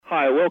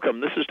welcome.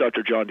 This is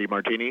Dr. John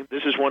DeMartini.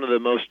 This is one of the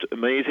most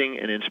amazing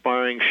and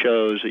inspiring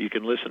shows that you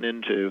can listen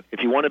into.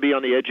 If you want to be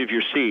on the edge of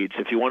your seats,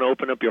 if you want to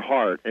open up your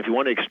heart, if you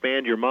want to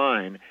expand your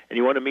mind, and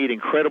you want to meet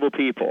incredible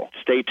people,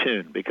 stay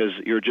tuned because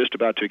you're just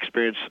about to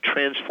experience a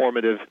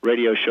transformative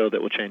radio show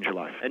that will change your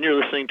life. And you're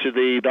listening to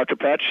the Dr.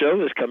 Pat Show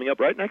that's coming up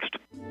right next.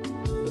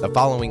 The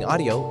following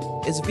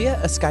audio is via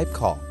a Skype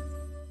call.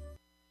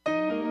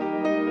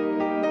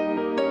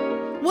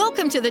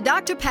 Welcome to the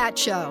Dr. Pat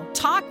Show.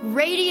 Talk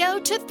radio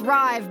to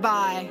thrive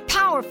by.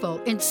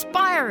 Powerful,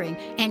 inspiring,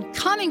 and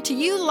coming to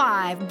you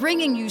live,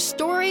 bringing you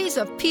stories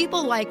of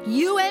people like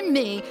you and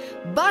me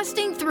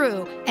busting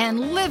through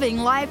and living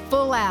life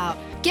full out.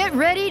 Get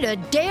ready to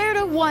dare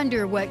to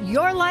wonder what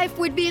your life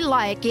would be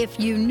like if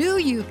you knew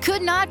you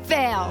could not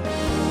fail.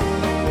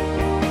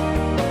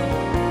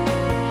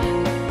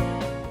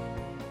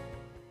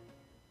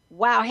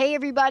 Wow. Hey,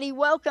 everybody.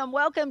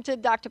 Welcome to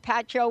Dr.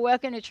 Pat Show.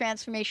 Welcome to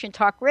Transformation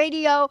Talk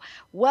Radio.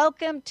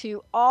 Welcome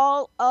to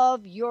all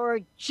of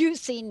your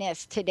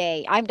juiciness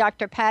today. I'm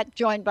Dr. Pat,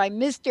 joined by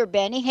Mr.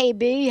 Benny. Hey,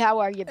 B. How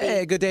are you, B?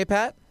 Hey, good day,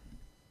 Pat.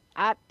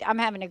 I'm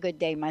having a good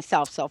day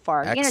myself so far.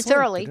 Excellent. You know, it's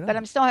early, but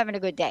I'm still having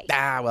a good day.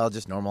 Well,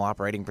 just normal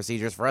operating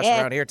procedures for us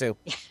around here, too.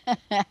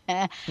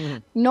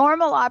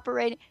 Normal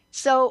operating.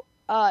 So,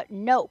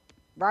 NOPE,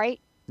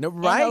 right? No,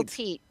 right.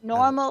 NOP,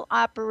 normal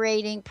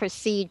operating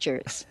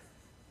procedures.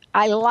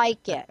 I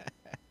like it.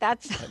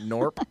 That's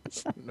Nope.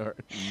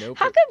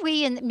 How can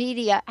we in the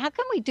media, how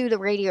can we do the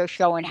radio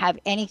show and have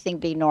anything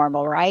be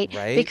normal, right?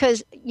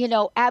 Because, you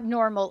know,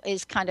 abnormal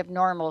is kind of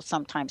normal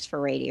sometimes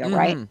for radio,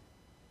 right?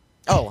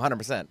 Oh,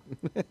 100%.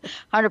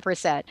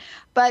 100%.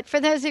 But for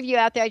those of you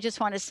out there, I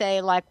just want to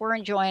say, like, we're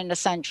enjoying the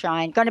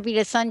sunshine. Going to be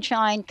the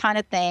sunshine kind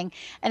of thing.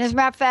 And as a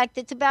matter of fact,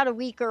 it's about a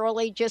week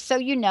early, just so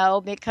you know,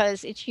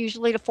 because it's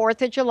usually the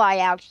 4th of July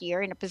out here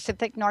in the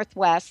Pacific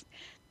Northwest.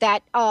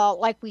 That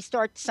like we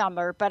start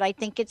summer, but I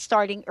think it's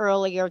starting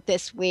earlier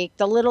this week.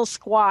 The little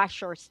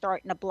squash are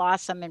starting to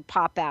blossom and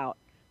pop out.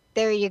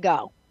 There you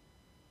go.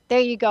 There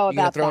you go. You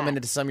gonna throw them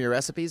into some of your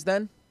recipes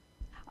then?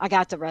 I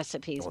got the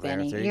recipes,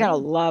 Benny. You're gonna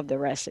love the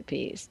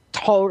recipes.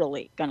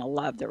 Totally gonna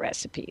love the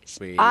recipes.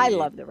 Sweet. I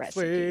love the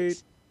recipes.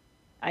 Sweet.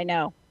 I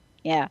know.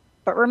 Yeah,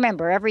 but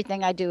remember,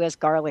 everything I do has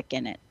garlic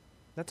in it.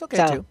 That's okay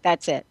so too.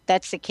 That's it.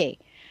 That's the key.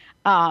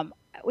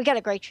 We got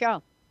a great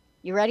show.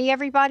 You ready,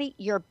 everybody?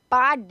 Your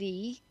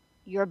body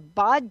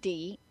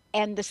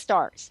and the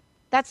stars.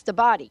 That's the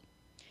body.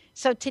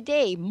 So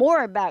today,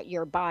 more about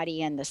your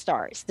body and the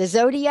stars. The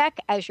Zodiac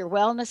as your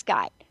wellness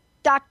guide.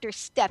 Dr.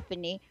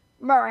 Stephanie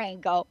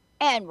Marango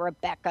and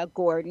Rebecca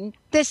Gordon.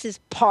 This is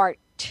part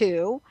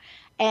 2.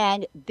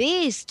 And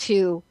these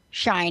two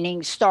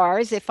shining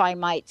stars, if I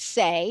might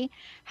say,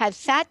 have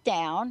sat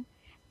down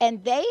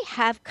and they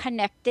have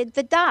connected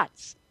the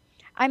dots.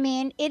 I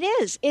mean,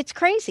 it's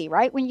crazy,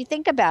 right? When you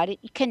think about it,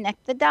 you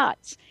connect the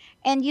dots.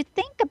 And you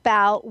think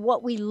about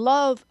what we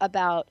love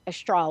about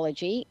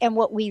astrology and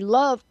what we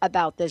love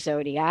about the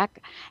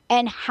Zodiac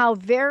and how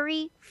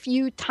very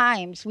few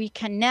times we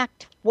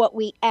connect what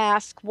we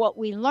ask, what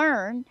we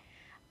learn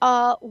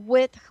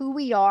with who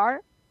we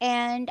are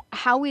and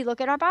how we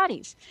look at our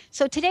bodies.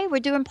 So today we're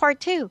doing part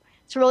 2.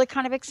 It's really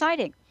kind of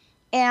exciting.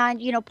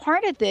 And, you know,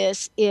 part of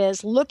this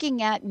is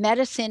looking at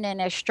medicine and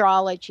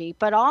astrology,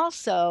 but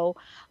also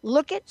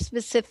look at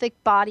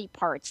specific body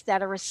parts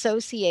that are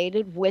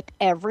associated with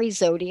every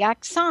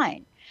zodiac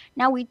sign.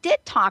 Now, we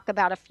did talk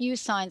about a few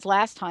signs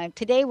last time.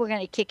 Today, we're going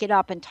to kick it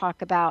up and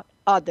talk about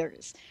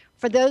others.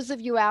 For those of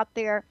you out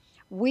there,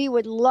 we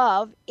would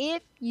love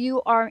if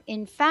you are,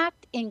 in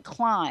fact,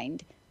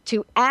 inclined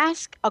to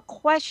ask a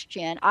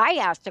question. I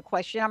asked a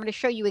question. I'm going to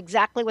show you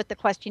exactly what the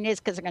question is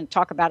because I'm going to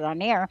talk about it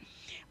on air.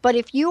 But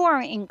if you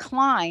are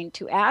inclined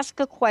to ask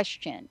a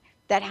question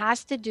that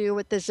has to do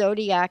with the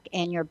Zodiac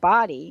and your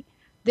body,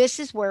 this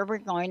is where we're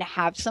going to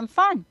have some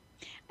fun.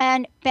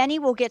 And Benny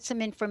will get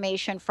some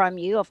information from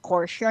you, of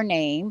course, your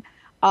name,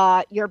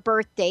 your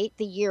birth date,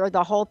 the year,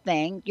 the whole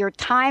thing, your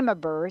time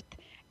of birth,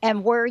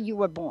 and where you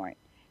were born.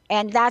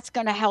 And that's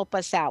going to help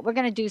us out. We're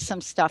going to do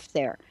some stuff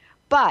there.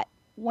 But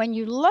when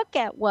you look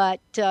at what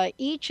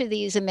each of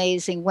these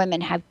amazing women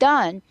have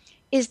done,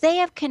 is they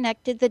have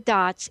connected the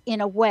dots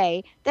in a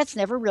way that's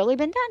never really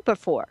been done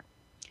before.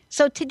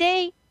 So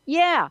today,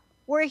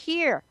 we're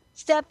here.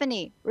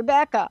 Stephanie,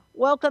 Rebecca,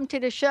 welcome to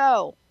the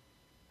show.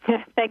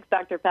 Thanks,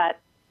 Dr.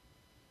 Pat.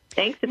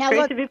 Thanks. It's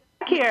great to be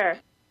back here.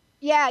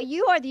 Yeah,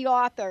 you are the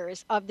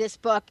authors of this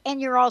book, and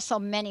you're also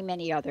many,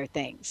 many other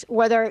things.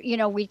 Whether, you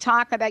know, we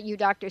talk about you,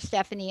 Dr.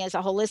 Stephanie, as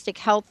a holistic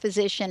health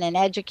physician and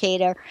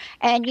educator.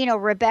 And, you know,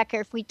 Rebecca,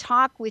 if we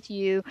talk with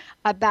you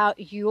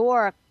about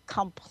your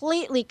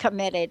completely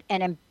committed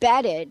and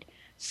embedded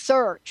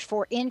search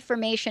for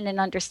information and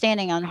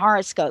understanding on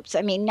horoscopes.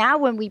 I mean, now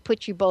when we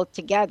put you both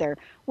together,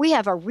 we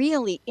have a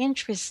really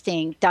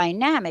interesting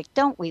dynamic,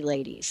 don't we,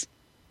 ladies?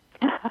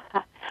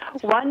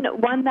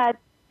 One that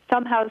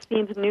somehow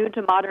seems new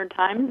to modern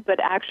times, but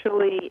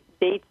actually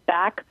dates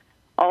back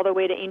all the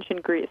way to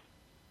ancient Greece.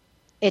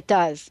 It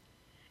does.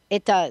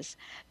 It does.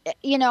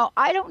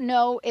 I don't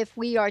know if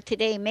we are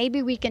today.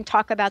 Maybe we can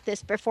talk about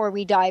this before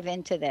we dive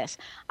into this.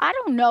 I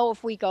don't know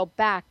if we go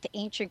back to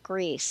ancient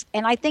Greece,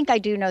 and I think I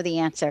do know the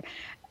answer.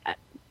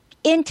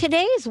 In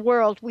today's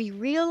world, we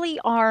really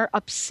are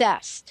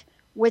obsessed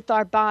with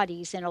our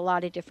bodies in a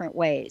lot of different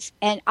ways.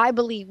 And I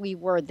believe we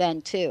were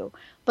then too.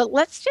 But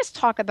let's just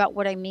talk about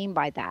what I mean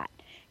by that.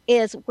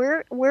 Is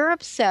we're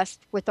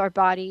obsessed with our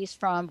bodies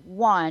from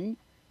one,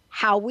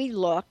 how we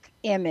look,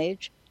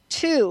 image,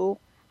 two,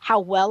 how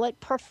well it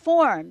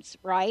performs,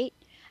 right?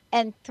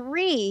 And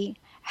three,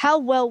 how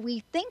well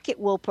we think it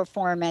will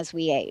perform as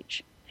we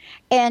age.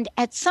 And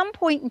at some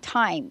point in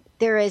time,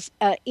 there is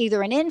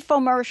either an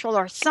infomercial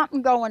or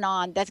something going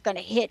on that's going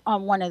to hit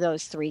on one of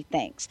those three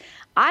things.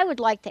 I would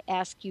like to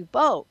ask you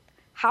both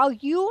how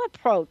you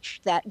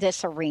approach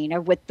this arena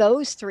with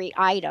those three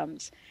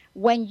items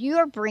when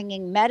you're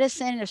bringing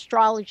medicine and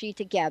astrology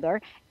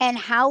together, and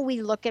how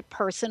we look at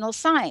personal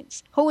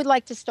signs. Who would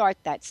like to start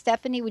that?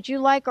 Stephanie, would you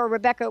like, or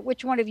Rebecca,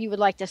 which one of you would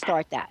like to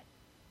start that?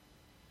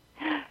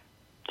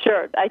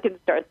 Sure, I can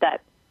start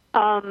that.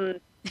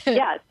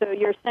 Yeah, so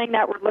you're saying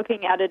that we're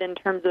looking at it in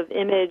terms of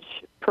image,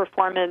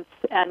 performance,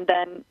 and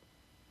then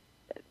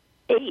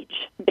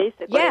age,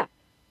 basically. Yeah,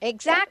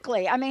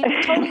 exactly. I mean,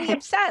 totally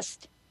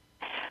obsessed.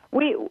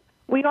 We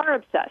are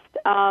obsessed,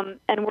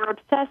 and we're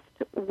obsessed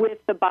with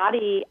the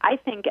body, I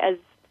think, as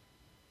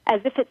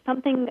if it's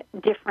something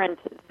different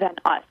than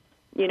us.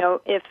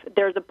 If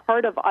there's a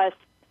part of us,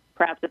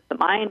 perhaps it's the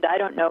mind, I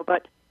don't know,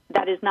 but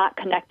that is not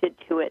connected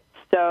to it.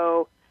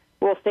 So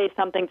we'll say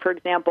something, for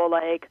example,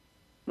 like,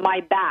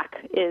 my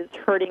back is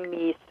hurting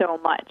me so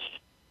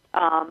much,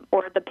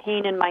 or the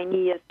pain in my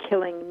knee is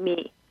killing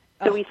me.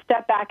 So we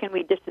step back and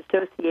we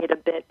disassociate a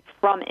bit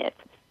from it.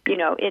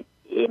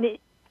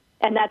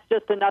 And that's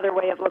just another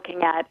way of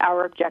looking at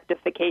our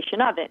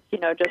objectification of it,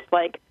 just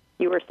like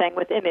you were saying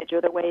with image,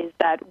 or the ways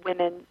that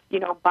women's,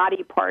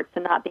 body parts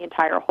and not the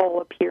entire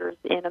whole appears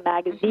in a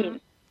magazine.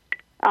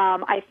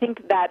 Mm-hmm. I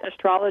think that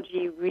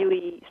astrology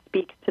really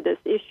speaks to this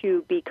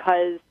issue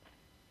because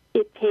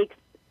it takes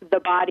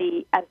the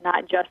body as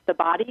not just the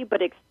body,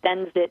 but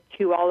extends it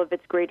to all of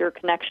its greater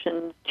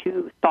connections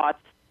to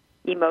thoughts,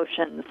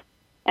 emotions,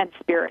 and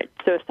spirit.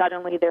 So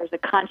suddenly there's a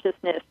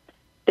consciousness,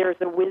 there's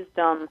a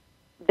wisdom,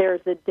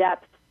 there's a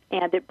depth,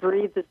 and it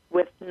breathes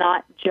with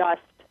not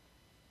just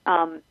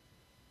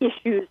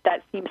issues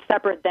that seem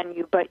separate than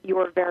you, but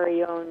your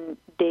very own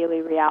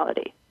daily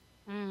reality.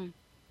 Mm.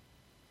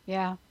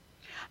 Yeah.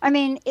 I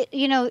mean,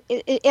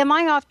 am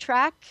I off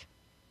track?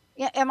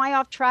 Am I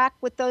off track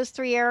with those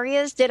three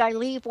areas? Did I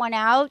leave one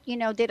out?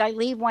 Did I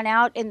leave one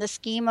out in the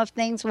scheme of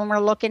things when we're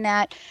looking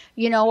at,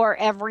 our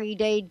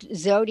everyday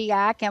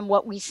zodiac and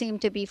what we seem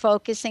to be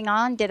focusing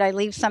on? Did I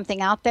leave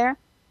something out there?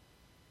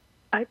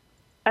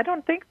 I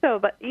don't think so,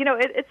 but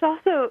it's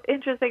also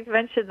interesting to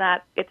mention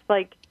that it's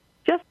like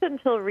just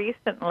until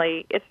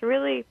recently, it's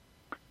really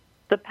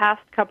the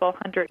past couple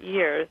hundred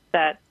years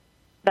that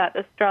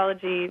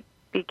astrology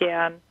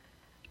began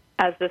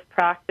as this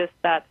practice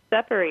that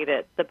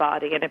separated the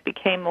body, and it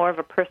became more of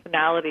a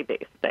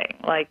personality-based thing,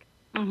 like,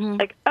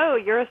 oh,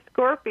 you're a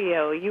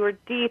Scorpio, you are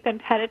deep and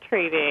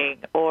penetrating,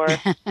 or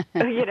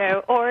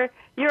or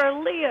you're a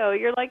Leo,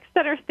 you're like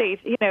center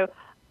stage,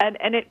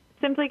 and it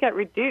simply got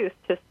reduced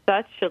to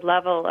such a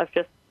level of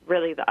just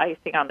really the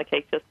icing on the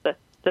cake, just the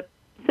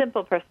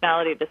simple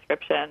personality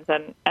descriptions.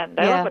 And I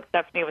love what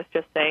Stephanie was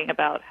just saying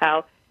about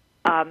how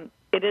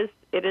it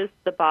is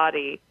the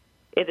body,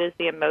 it is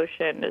the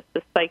emotion, it's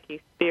the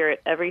psyche,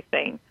 spirit,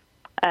 everything.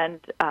 And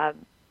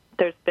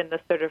there's been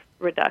this sort of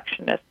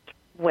reductionist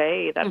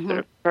way that sort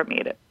of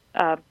permeated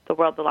the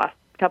world the last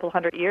couple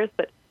hundred years.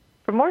 But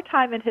for more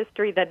time in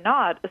history than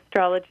not,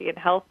 astrology and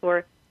health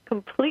were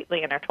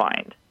completely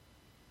intertwined.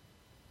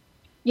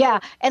 Yeah,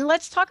 and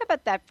let's talk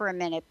about that for a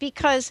minute,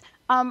 because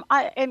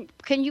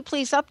can you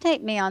please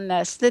update me on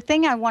this? The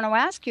thing I want to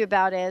ask you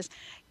about is,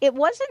 it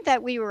wasn't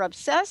that we were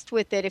obsessed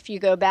with it if you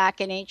go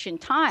back in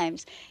ancient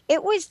times.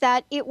 It was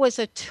that it was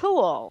a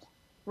tool,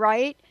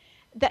 right?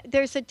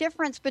 There's a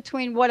difference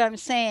between what I'm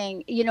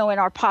saying, in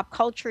our pop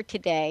culture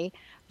today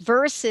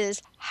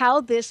versus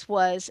how this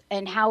was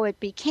and how it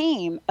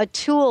became a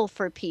tool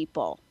for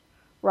people,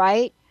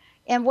 right?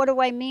 And what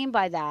do I mean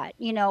by that?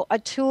 A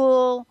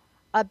tool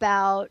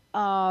about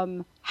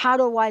how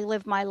do I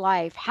live my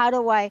life? How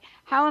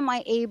am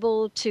I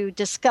able to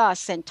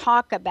discuss and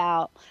talk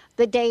about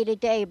the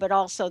day-to-day, but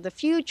also the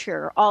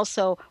future,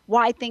 also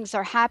why things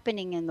are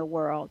happening in the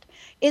world?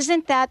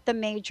 Isn't that the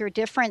major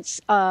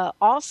difference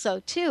also,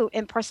 too,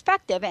 in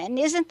perspective? And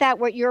isn't that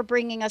what you're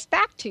bringing us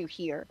back to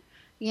here?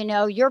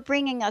 You're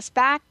bringing us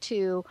back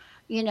to,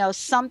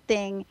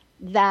 something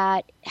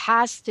that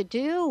has to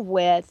do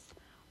with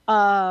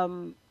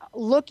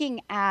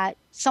looking at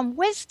some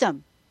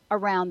wisdom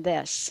around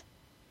this.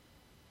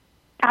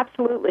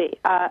 Absolutely.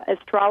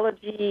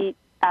 Astrology,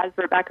 as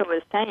Rebecca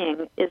was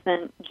saying,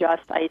 isn't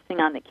just icing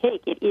on the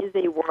cake. It is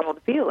a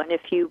worldview. And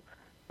if you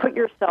put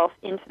yourself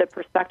into the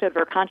perspective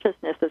or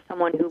consciousness of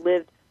someone who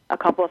lived a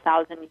couple of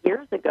thousand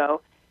years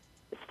ago,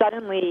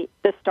 suddenly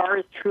the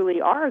stars truly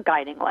are a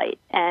guiding light.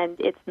 And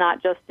it's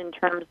not just in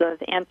terms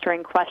of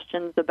answering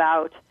questions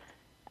about,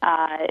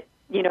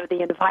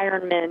 the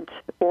environment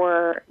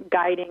or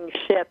guiding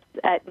ships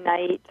at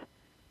night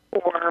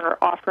or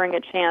offering a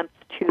chance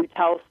to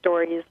tell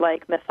stories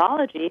like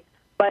mythology,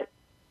 but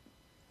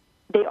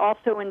they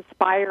also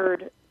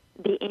inspired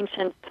the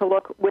ancients to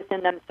look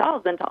within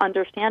themselves and to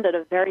understand at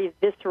a very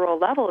visceral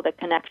level the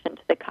connection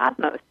to the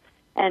cosmos.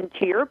 And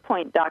to your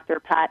point, Dr.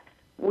 Pat,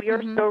 we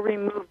are so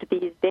removed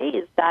these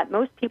days that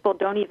most people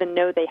don't even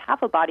know they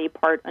have a body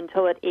part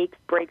until it aches,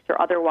 breaks,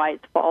 or otherwise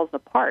falls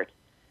apart,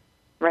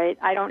 right?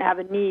 I don't have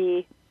a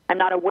knee. I'm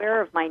not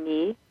aware of my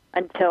knee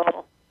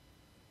until,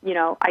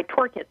 I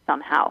torque it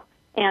somehow.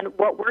 And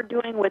what we're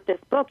doing with this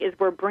book is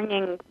we're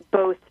bringing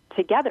both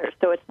together.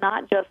 So it's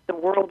not just the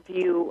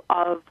worldview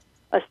of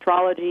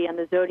astrology and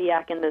the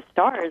zodiac and the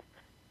stars,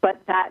 but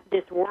that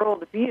this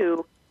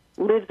worldview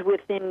lives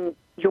within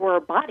your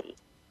body.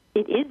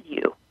 It is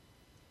you.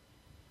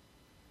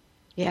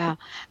 Yeah.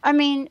 I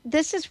mean,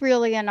 this is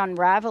really an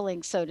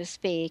unraveling, so to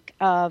speak,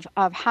 of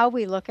how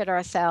we look at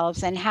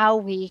ourselves and how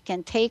we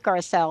can take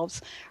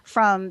ourselves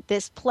from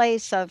this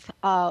place of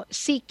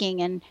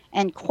seeking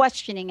and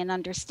questioning and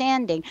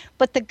understanding.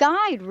 But the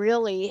guide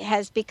really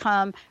has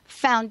become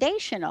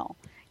foundational,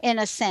 in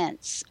a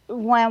sense,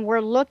 when we're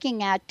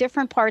looking at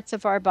different parts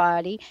of our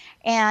body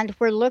and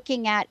we're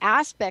looking at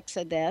aspects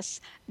of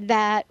this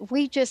that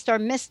we just are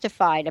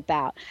mystified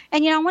about.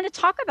 And, I want to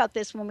talk about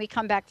this when we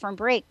come back from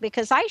break,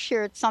 because I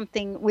shared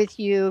something with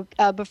you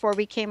before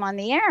we came on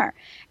the air.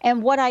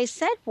 And what I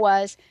said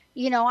was,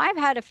 I've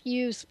had a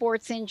few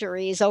sports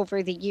injuries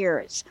over the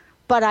years,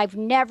 but I've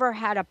never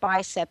had a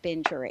bicep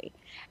injury.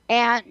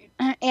 And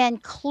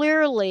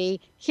clearly,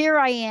 here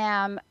I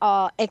am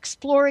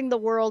exploring the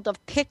world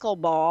of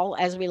pickleball,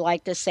 as we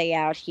like to say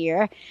out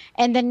here.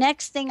 And the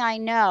next thing I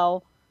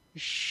know,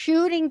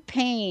 shooting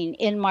pain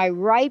in my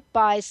right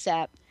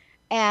bicep,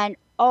 and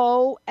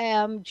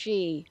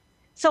OMG.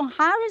 So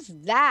how does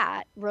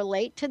that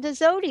relate to the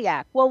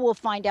zodiac? Well, we'll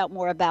find out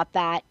more about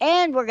that.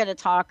 And we're going to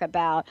talk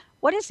about,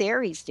 what does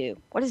Aries do?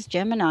 What does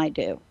Gemini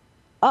do?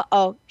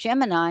 Uh-oh,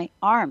 Gemini,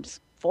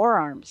 arms,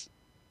 forearms.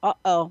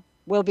 Uh-oh.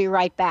 We'll be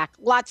right back.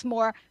 Lots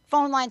more.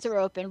 Phone lines are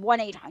open,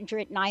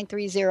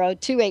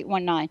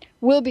 1-800-930-2819.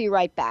 We'll be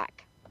right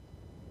back.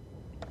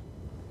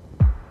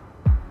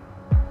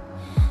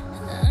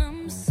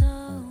 I'm so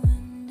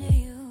into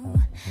you,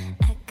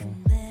 I can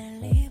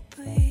barely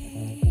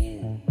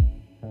breathe.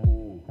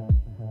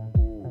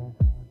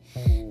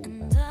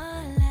 And all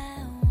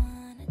I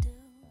wanna do.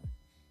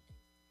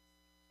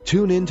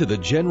 Tune in to The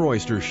Jen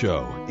Royster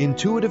Show,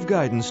 intuitive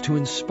guidance to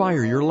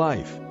inspire your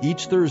life,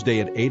 each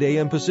Thursday at 8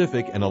 a.m.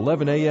 Pacific and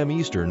 11 a.m.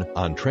 Eastern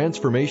on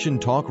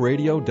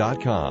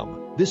TransformationTalkRadio.com.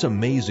 This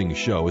amazing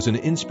show is an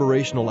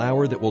inspirational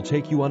hour that will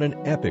take you on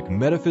an epic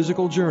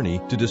metaphysical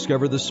journey to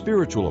discover the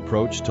spiritual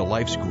approach to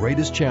life's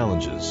greatest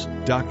challenges.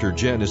 Dr.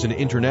 Jen is an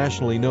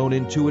internationally known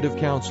intuitive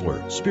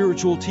counselor,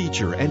 spiritual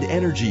teacher, and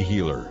energy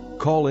healer.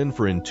 Call in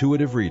for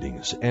intuitive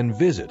readings and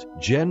visit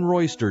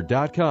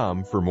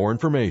JenRoyster.com for more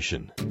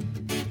information.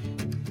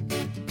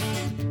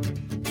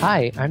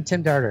 Hi, I'm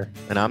Tim Darter.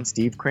 And I'm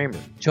Steve Kramer.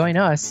 Join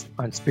us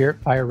on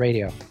Spirit Fire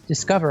Radio.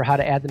 Discover how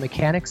to add the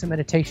mechanics of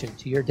meditation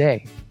to your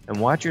day. And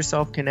watch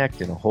yourself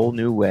connect in a whole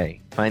new way.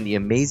 Find the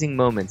amazing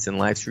moments in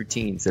life's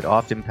routines that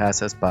often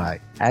pass us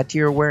by. Add to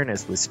your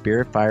awareness with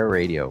Spirit Fire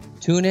Radio.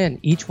 Tune in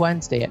each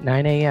Wednesday at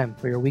 9 a.m.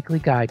 for your weekly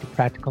guide to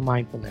practical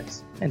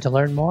mindfulness. And to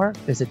learn more,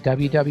 visit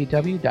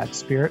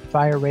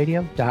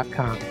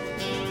www.spiritfireradio.com.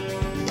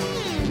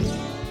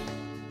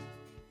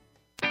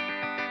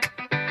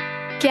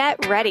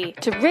 Get ready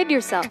to rid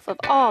yourself of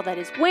all that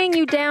is weighing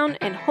you down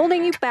and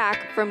holding you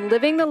back from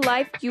living the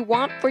life you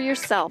want for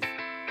yourself.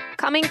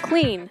 Coming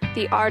Clean,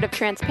 The Art of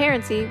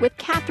Transparency with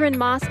Catherine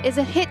Moss is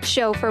a hit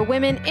show for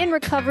women in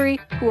recovery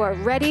who are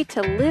ready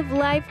to live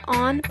life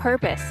on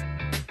purpose.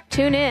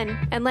 Tune in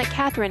and let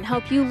Catherine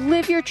help you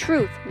live your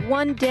truth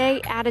one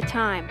day at a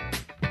time.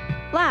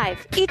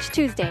 Live each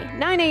Tuesday,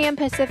 9 a.m.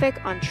 Pacific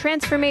on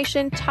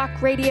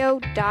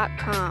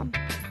TransformationTalkRadio.com.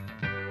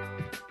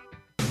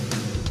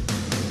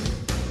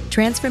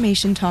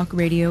 Transformation Talk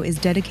Radio is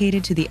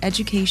dedicated to the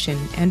education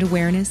and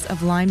awareness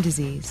of Lyme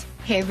disease.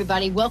 Hey,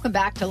 everybody. Welcome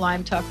back to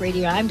Lyme Talk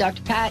Radio. I'm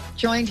Dr. Pat,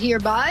 joined here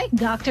by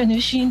Dr.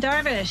 Nusheen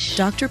Darvish.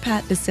 Dr.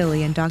 Pat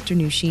Basili and Dr.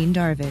 Nusheen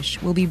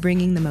Darvish will be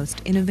bringing the most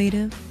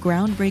innovative,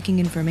 groundbreaking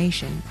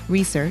information,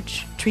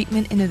 research,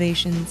 treatment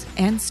innovations,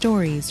 and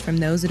stories from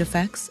those it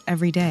affects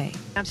every day.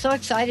 I'm so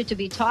excited to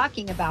be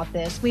talking about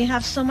this. We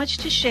have so much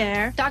to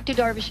share. Dr.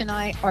 Darvish and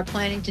I are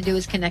planning to do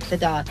is connect the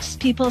dots.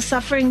 People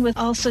suffering with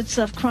all sorts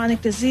of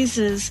chronic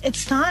diseases,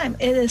 it's time.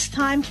 It is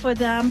time for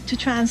them to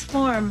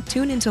transform.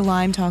 Tune into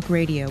Lyme Talk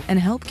Radio and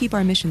help keep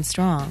our mission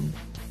strong.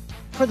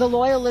 For the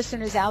loyal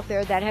listeners out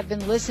there that have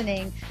been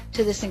listening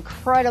to this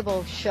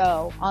incredible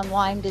show on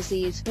Lyme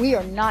disease, we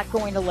are not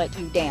going to let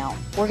you down.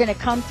 We're going to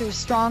come through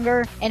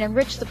stronger and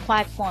enrich the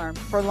platform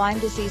for Lyme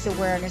disease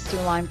awareness through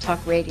Lyme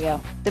Talk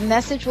Radio. The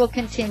message will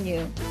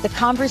continue, the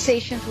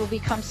conversations will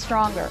become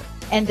stronger,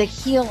 and the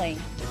healing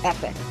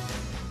epic.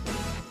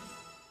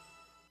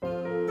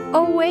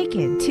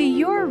 Awaken to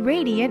your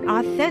radiant,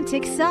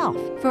 authentic self.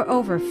 For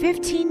over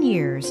 15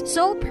 years,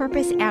 Soul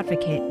Purpose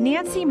Advocate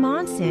Nancy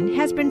Monson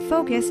has been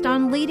focused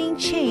on leading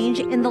change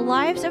in the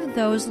lives of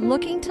those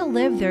looking to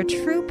live their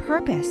true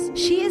purpose.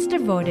 She is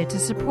devoted to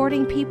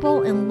supporting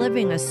people in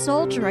living a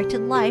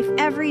soul-directed life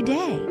every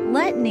day.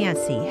 Let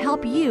Nancy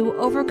help you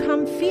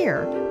overcome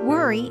fear,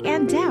 worry,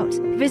 and doubt.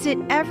 Visit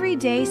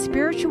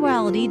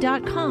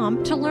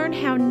everydayspirituality.com to learn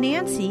how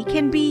Nancy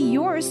can be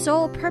your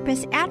Soul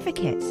Purpose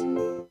Advocate.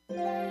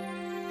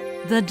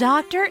 The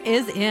Doctor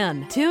is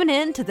in. Tune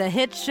in to the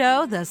hit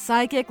show, The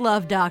Psychic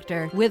Love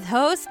Doctor, with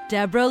host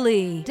Deborah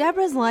Lee.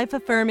 Deborah's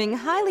life-affirming,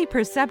 highly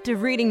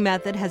perceptive reading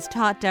method has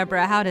taught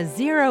Deborah how to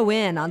zero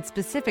in on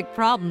specific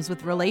problems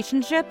with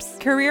relationships,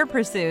 career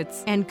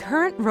pursuits, and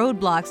current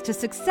roadblocks to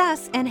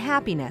success and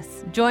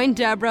happiness. Join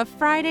Deborah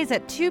Fridays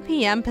at 2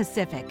 p.m.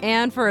 Pacific,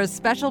 and for a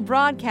special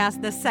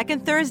broadcast the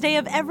second Thursday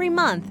of every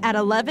month at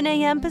 11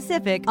 a.m.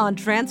 Pacific on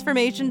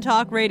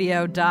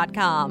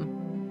TransformationTalkRadio.com.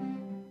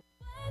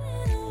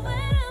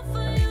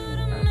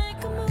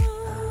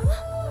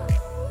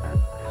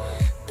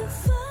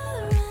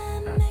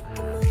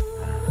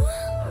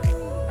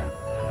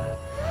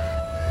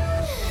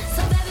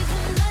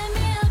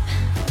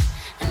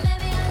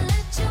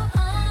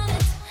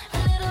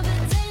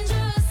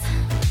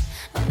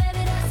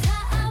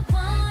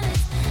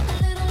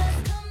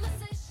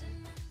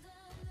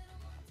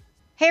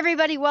 Hey,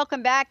 everybody,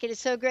 welcome back. It is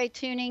so great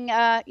tuning.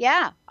 To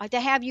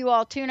have you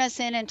all tune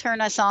us in and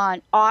turn us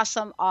on.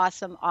 Awesome,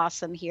 awesome,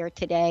 awesome here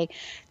today.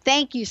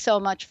 Thank you so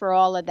much for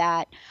all of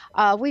that.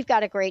 We've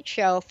got a great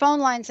show. Phone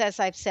lines,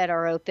 as I've said,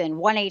 are open,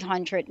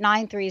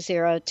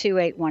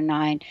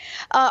 1-800-930-2819.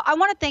 I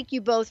want to thank you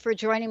both for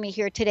joining me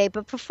here today.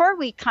 But before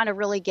we kind of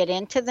really get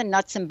into the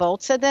nuts and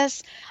bolts of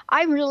this,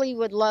 I really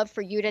would love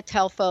for you to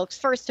tell folks,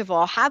 first of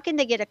all, how can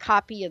they get a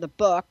copy of the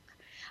book?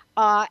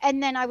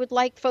 And then I would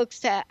like folks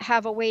to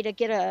have a way to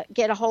get a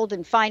hold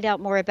and find out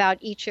more about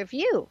each of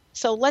you.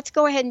 So let's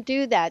go ahead and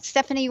do that.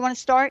 Stephanie, you want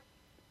to start?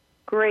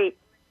 Great.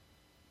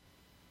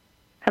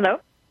 Hello?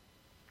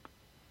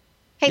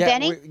 Hey,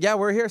 Benny?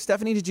 We're here.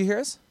 Stephanie, did you hear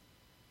us?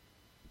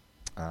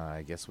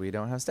 I guess we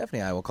don't have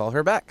Stephanie. I will call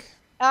her back.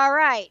 All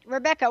right.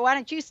 Rebecca, why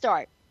don't you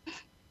start?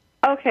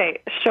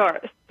 Okay, sure.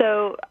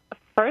 So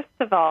first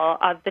of all,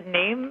 the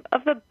name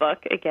of the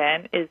book,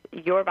 again, is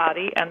Your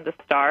Body and the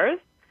Stars,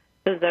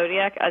 the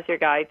Zodiac as Your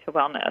Guide to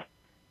Wellness.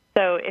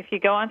 So if you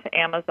go onto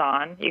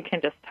Amazon, you can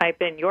just type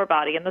in Your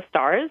Body and the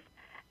Stars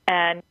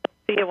and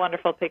see a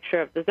wonderful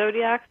picture of the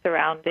Zodiac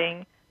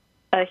surrounding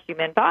a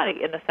human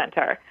body in the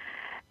center.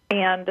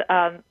 And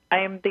I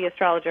am the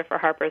astrologer for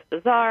Harper's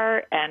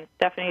Bazaar, and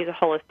Stephanie is a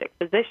holistic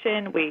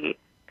physician. We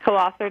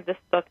co-authored this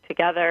book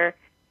together.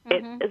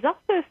 Mm-hmm. It is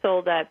also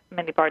sold at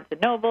many Barnes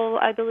 & Noble,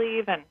 I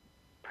believe, and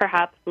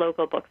perhaps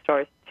local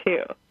bookstores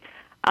too.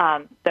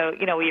 So,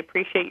 we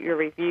appreciate your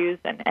reviews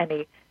and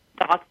any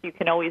thoughts you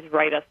can always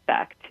write us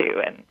back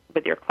to and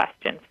with your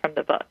questions from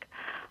the book.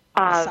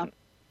 Awesome.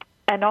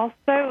 And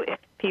also, if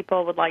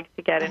people would like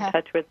to get in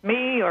touch with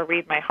me or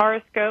read my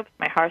horoscopes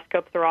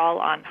are all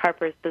on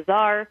Harper's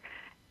Bazaar.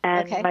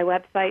 And my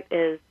website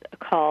is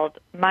called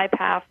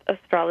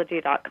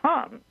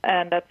mypathastrology.com.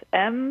 And that's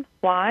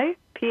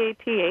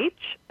MYPATH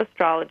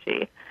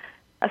Astrology.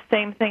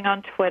 Same thing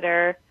on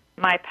Twitter.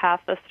 My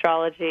Path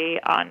Astrology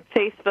on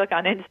Facebook,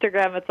 on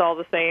Instagram, it's all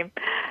the same.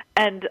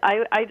 And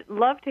I'd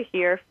love to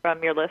hear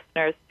from your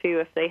listeners, too,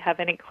 if they have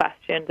any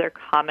questions or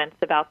comments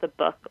about the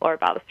book or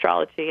about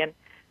astrology.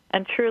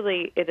 And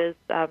truly, it is,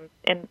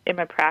 in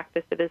my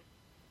practice, it is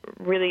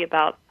really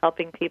about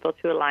helping people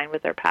to align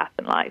with their path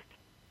in life.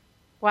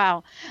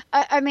 Wow.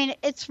 I mean,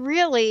 it's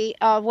really,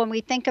 when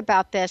we think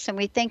about this and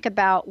we think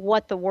about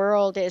what the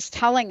world is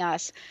telling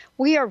us,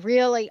 we are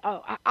really,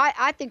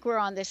 I think we're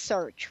on this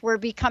search. We're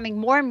becoming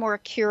more and more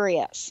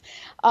curious.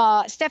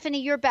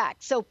 Stephanie, you're back.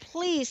 So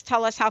please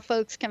tell us how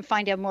folks can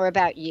find out more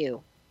about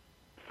you.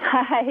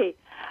 Hi.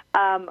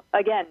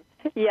 Again,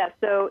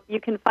 so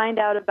you can find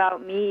out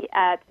about me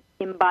at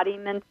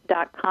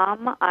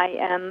embodiment.com,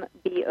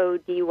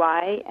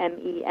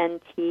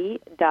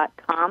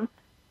 IMBODYMENT.com.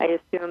 I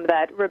assume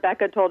that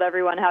Rebecca told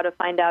everyone how to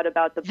find out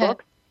about the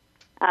books.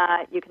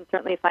 You can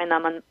certainly find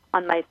them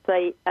on my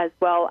site, as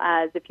well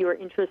as if you are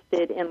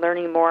interested in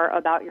learning more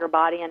about your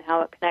body and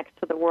how it connects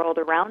to the world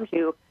around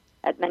you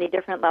at many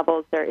different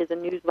levels, there is a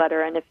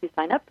newsletter. And if you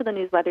sign up for the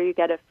newsletter, you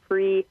get a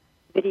free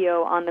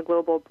video on the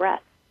global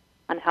breath,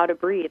 on how to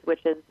breathe,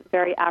 which is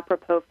very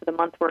apropos for the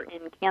month we're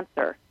in,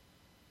 Cancer.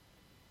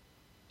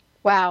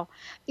 Wow.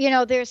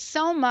 There's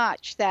so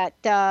much that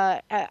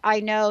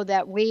I know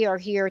that we are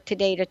here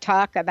today to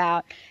talk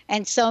about,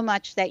 and so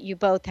much that you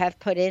both have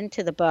put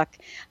into the book.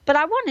 But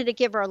I wanted to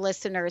give our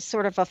listeners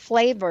sort of a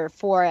flavor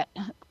for it.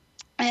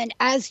 And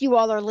as you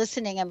all are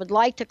listening and would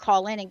like to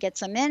call in and get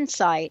some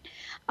insight,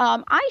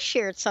 I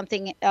shared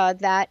something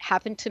that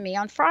happened to me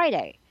on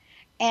Friday.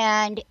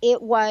 And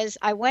it was,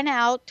 I went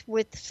out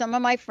with some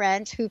of my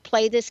friends who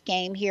play this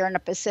game here in the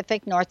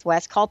Pacific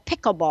Northwest called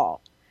pickleball.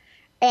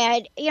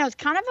 And, it's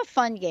kind of a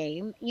fun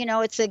game.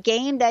 It's a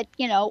game that,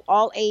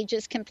 all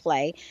ages can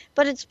play,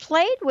 but it's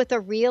played with a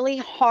really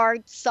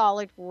hard,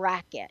 solid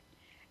racket.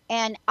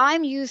 And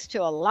I'm used to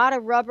a lot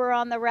of rubber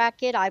on the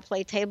racket. I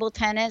play table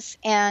tennis.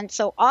 And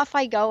so off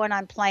I go and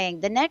I'm playing.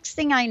 The next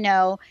thing I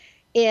know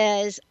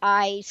is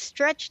I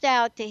stretched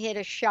out to hit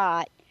a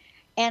shot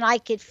and I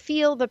could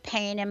feel the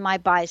pain in my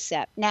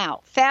bicep. Now,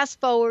 fast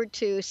forward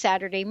to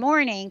Saturday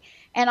morning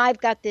and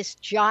I've got this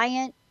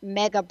giant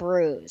mega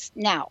bruise.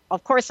 Now,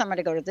 of course, I'm going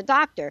to go to the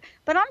doctor,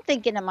 but I'm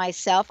thinking to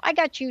myself, I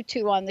got you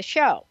two on the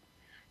show.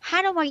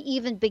 How do I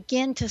even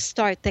begin to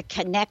start the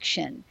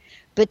connection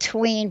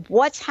between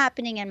what's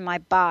happening in my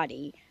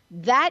body,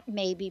 that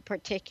maybe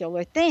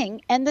particular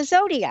thing, and the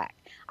zodiac?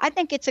 I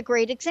think it's a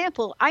great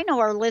example. I know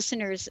our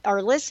listeners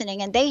are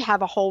listening and they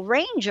have a whole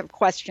range of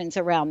questions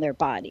around their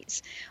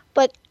bodies.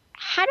 But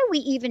how do we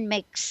even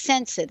make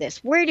sense of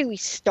this? Where do we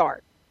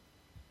start?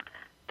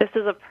 This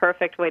is a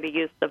perfect way to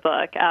use the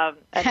book and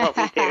what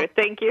we do.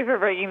 Thank you for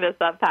bringing this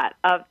up, Pat.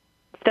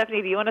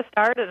 Stephanie, do you want to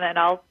start and then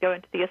I'll go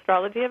into the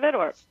astrology of it?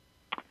 Or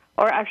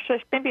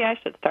actually, maybe I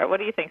should start. What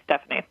do you think,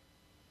 Stephanie?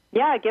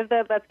 Yeah,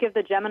 let's give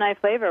the Gemini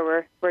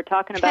flavor. We're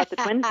talking about the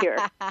twins here.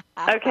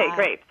 Okay,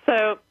 great.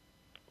 So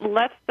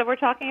we're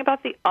talking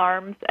about the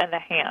arms and the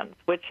hands,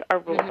 which are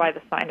ruled by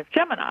the sign of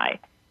Gemini.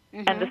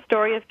 Mm-hmm. And the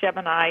story of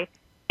Gemini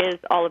is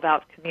all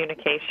about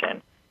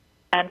communication.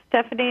 And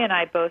Stephanie and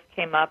I both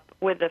came up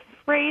with a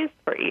phrase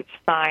for each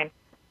sign.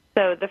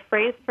 So the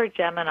phrase for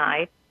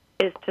Gemini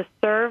is to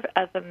serve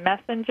as a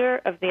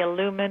messenger of the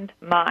illumined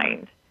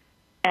mind.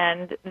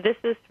 And this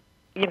is,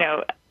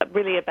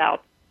 really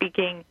about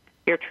speaking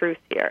your truth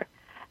here.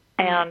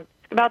 And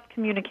it's about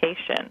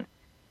communication.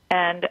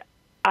 And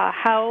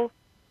how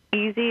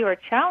easy or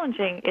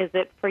challenging is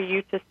it for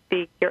you to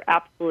speak your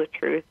absolute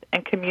truth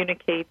and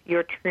communicate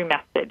your true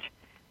message?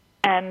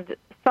 And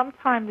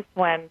sometimes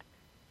when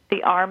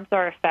the arms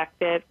are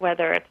affected,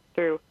 whether it's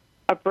through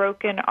a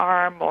broken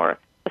arm or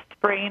a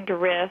sprained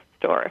wrist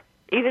or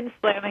even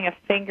slamming a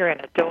finger in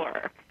a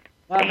door,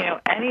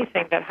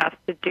 anything that has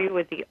to do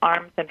with the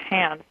arms and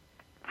hands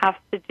has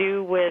to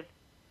do with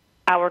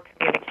our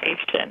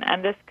communication.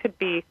 And this could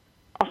be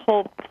a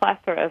whole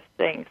plethora of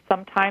things.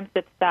 Sometimes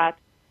it's that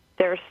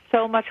there's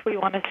so much we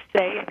want to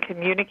say and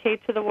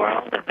communicate to the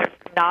world, and there's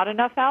not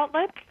enough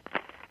outlets.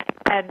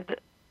 And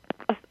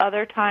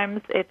other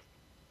times it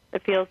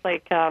feels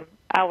like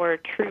our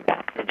true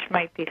message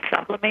might be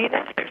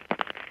sublimated. There's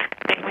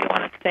something we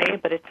want to say,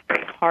 but it's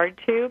very hard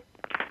to.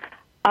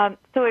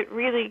 So it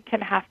really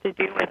can have to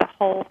do with a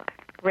whole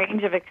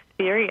range of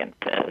experiences,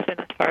 and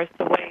as far as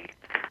the way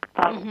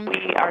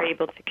we are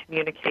able to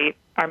communicate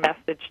our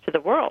message to the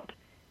world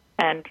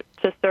and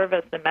to serve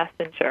as the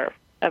messenger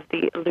of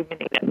the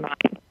illuminated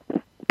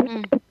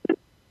mind.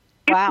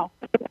 Wow.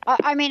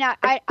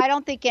 I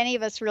don't think any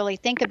of us really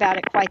think about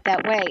it quite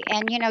that way.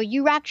 And,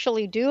 you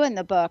actually do in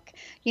the book,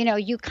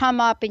 you come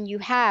up and you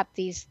have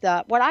these,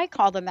 what I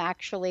call them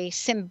actually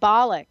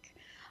symbolic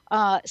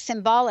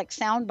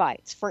sound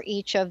bites for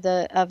each of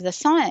the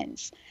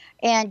signs.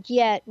 And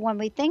yet when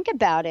we think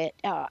about it,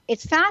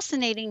 it's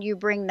fascinating you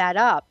bring that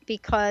up,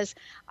 because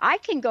I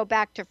can go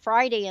back to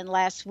Friday and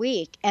last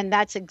week, and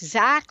that's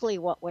exactly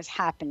what was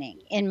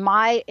happening in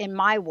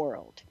my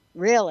world,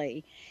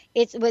 really.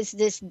 It was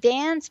this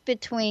dance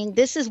between,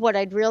 this is what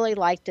I'd really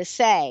like to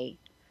say,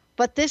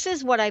 but this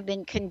is what I've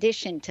been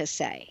conditioned to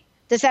say.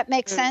 Does that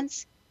make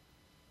sense?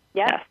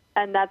 Yes,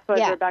 and that's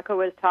what Rebecca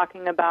was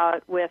talking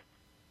about with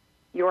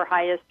your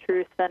highest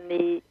truth and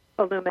the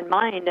illumined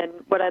mind. And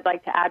what I'd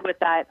like to add with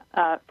that,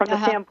 from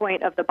the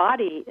standpoint of the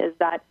body, is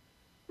that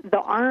the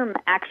arm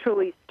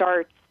actually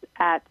starts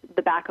at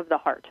the back of the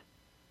heart,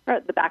 or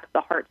at the back of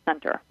the heart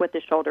center with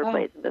the shoulder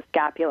blades and the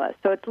scapula.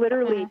 So it's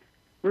literally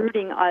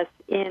rooting us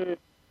in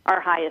our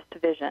highest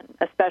vision,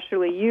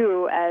 especially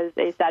you as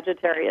a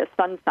Sagittarius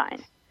sun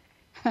sign.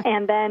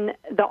 And then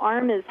the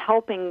arm is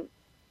helping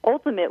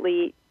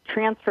ultimately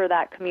transfer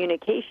that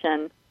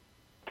communication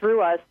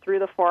through us, through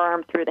the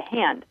forearm, through the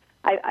hand.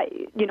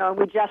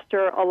 We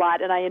gesture a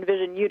lot, and I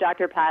envision you,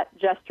 Dr. Pat,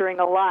 gesturing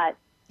a lot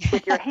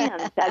with your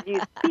hands as you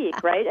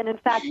speak, right? And in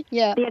fact,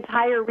 the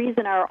entire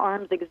reason our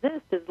arms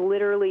exist is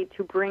literally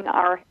to bring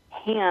our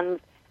hands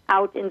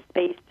out in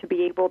space to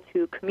be able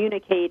to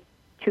communicate,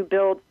 to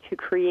build, to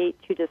create,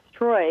 to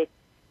destroy.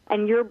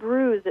 And your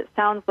bruise, it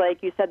sounds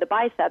like, you said the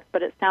biceps,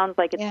 but it sounds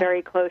like it's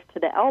very close to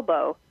the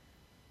elbow.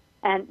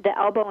 And the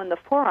elbow and the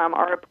forearm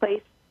are a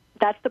place,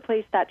 that's the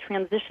place that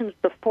transitions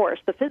the force,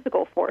 the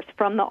physical force,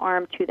 from the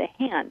arm to the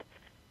hand.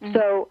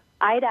 So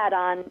I'd add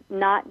on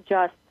not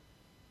just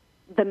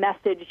the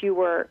message you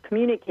were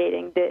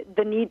communicating,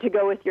 the need to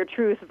go with your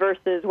truth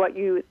versus what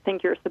you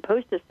think you're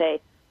supposed to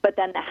say, but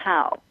then the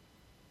how,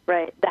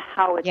 right? The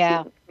how it's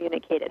being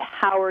communicated.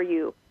 How are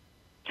you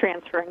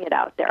transferring it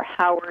out there?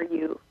 How are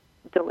you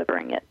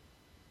delivering it?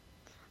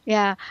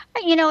 Yeah.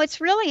 It's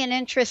really an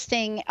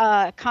interesting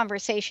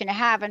conversation to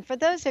have. And for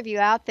those of you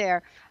out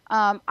there,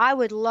 I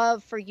would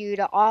love for you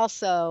to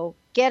also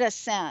get a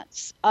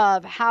sense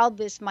of how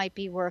this might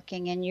be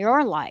working in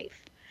your life.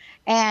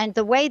 And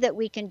the way that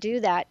we can do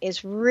that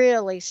is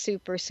really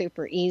super,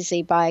 super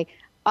easy by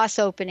us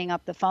opening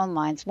up the phone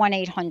lines,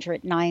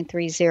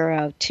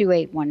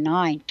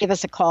 1-800-930-2819. Give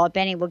us a call.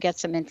 Benny will get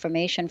some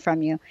information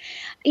from you.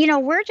 You know,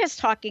 we're just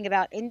talking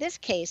about, in this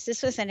case,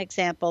 this was an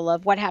example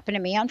of what happened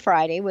to me on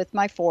Friday with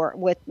my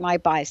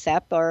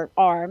bicep or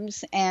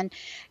arms.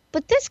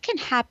 But this can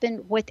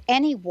happen with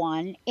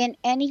anyone in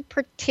any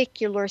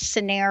particular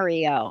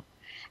scenario.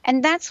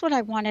 And that's what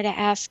I wanted to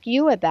ask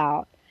you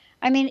about.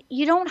 I mean,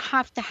 you don't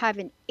have to have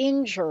an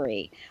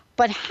injury,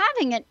 but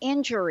having an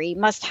injury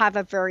must have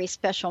a very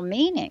special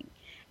meaning.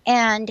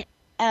 And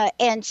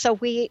so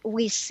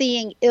we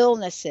seeing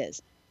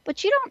illnesses,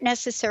 but you don't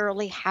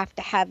necessarily have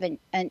to have an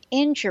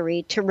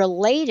injury to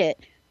relate it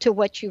to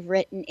what you've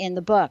written in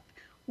the book.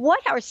 What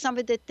are some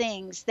of the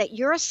things that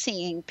you're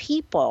seeing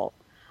people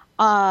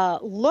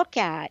look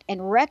at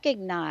and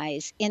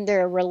recognize in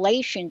their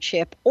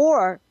relationship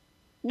or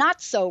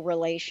not so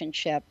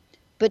relationship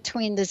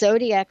between the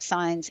zodiac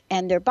signs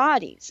and their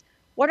bodies?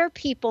 What are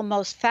people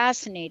most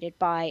fascinated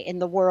by in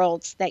the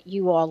worlds that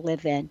you all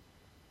live in?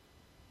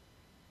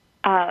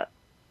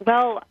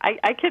 Well,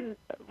 I can.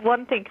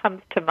 One thing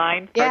comes to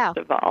mind first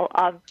of all.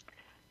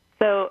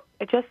 So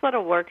I just led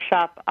a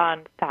workshop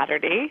on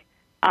Saturday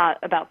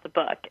about the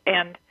book,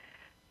 and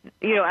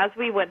you know, as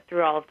we went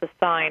through all of the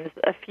signs,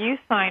 a few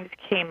signs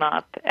came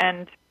up,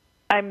 and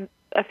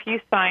a few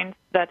signs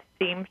that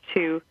seem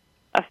to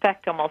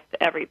affect almost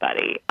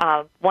everybody.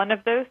 One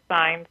of those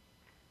signs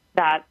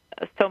that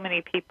so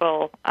many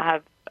people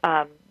have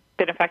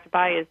been affected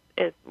by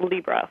is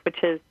Libra,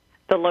 which is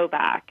the low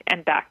back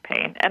and back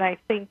pain. And I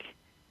think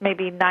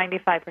maybe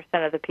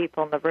 95% of the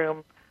people in the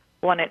room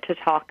wanted to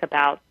talk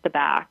about the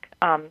back.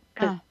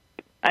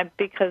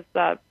 Because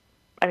what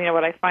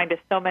I find is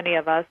so many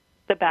of us,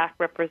 the back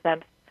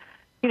represents,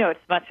 you know,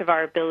 it's much of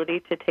our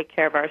ability to take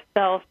care of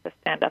ourselves, to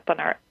stand up on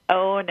our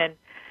own. And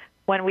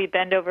when we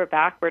bend over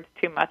backwards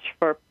too much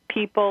for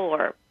people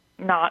or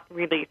not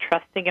really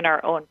trusting in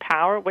our own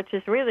power, which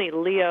is really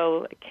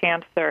Leo,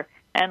 Cancer,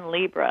 and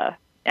Libra,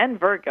 and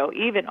Virgo,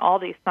 even all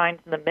these signs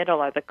in the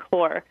middle are the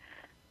core.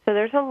 So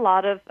there's a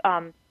lot of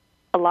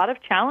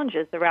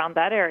challenges around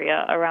that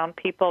area, around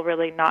people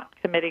really not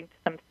committing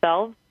to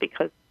themselves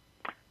because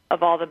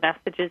of all the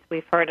messages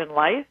we've heard in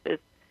life is,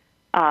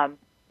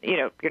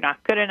 you're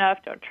not good enough,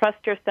 don't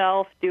trust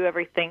yourself, do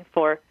everything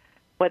for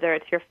whether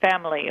it's your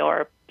family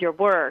or your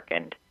work,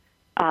 and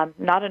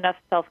not enough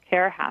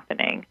self-care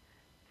happening.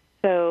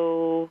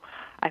 So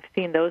I've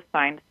seen those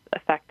signs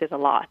affected a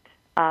lot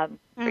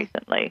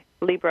recently,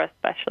 Libra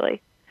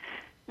especially.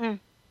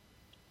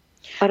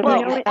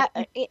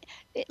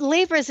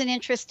 Libra is an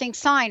interesting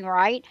sign,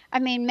 right? I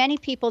mean, many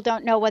people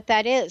don't know what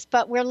that is,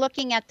 but we're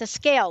looking at the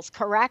scales,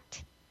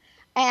 correct?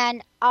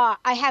 And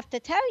I have to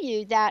tell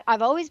you that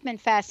I've always been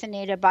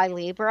fascinated by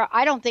Libra.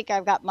 I don't think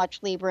I've got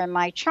much Libra in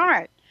my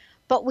chart,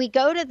 but we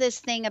go to this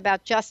thing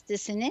about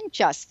justice and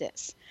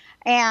injustice.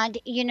 And,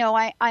 you know,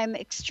 I'm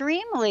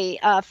extremely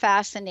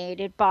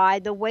fascinated by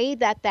the way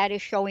that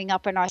is showing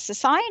up in our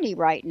society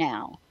right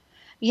now,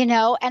 you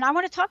know, and I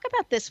want to talk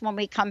about this when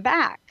we come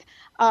back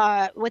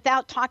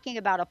without talking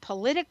about a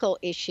political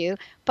issue.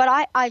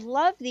 But I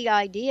love the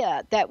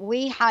idea that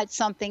we had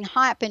something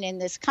happen in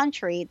this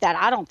country that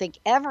I don't think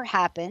ever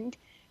happened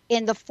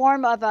in the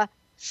form of a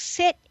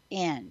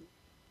sit-in.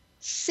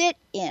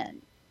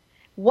 Sit-in.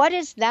 What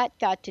has that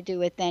got to do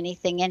with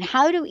anything? And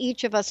how do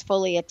each of us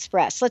fully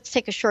express? Let's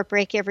take a short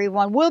break,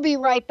 everyone. We'll be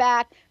right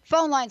back.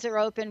 Phone lines are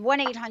open,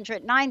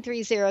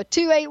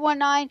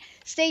 1-800-930-2819.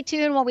 Stay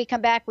tuned. When we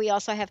come back, we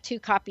also have 2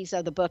 copies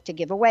of the book to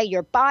give away,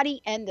 Your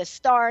Body and the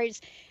Stars.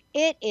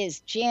 It is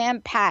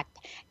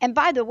jam-packed. And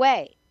by the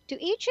way, do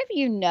each of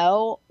you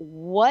know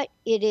what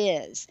it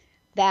is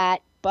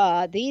that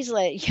these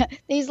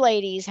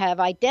ladies have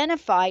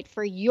identified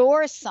for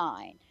your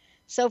sign?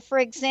 So, for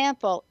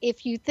example,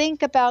 if you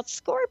think about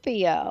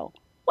Scorpio,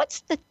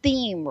 what's the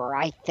theme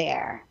right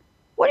there?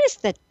 What is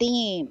the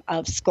theme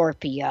of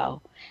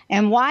Scorpio?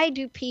 And why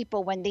do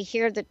people, when they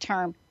hear the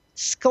term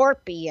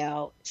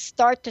Scorpio,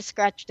 start to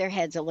scratch their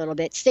heads a little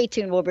bit? Stay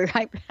tuned. We'll be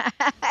right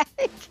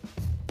back.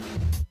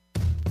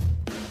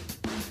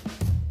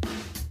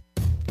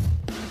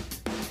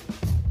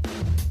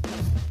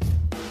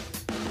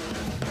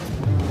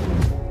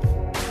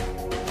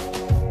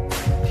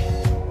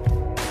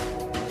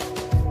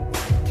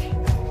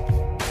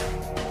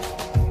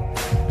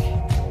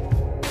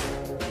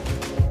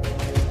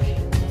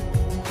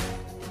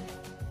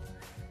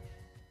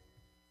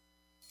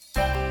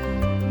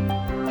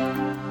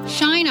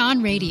 Shine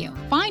On Radio.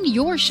 Find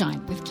Your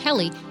Shine with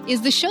Kelly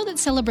is the show that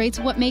celebrates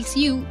what makes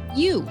you,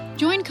 you.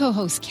 Join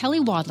co-hosts Kelly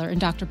Wadler and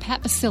Dr.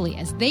 Pat Basili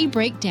as they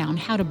break down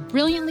how to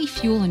brilliantly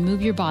fuel and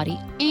move your body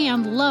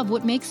and love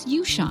what makes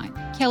you shine.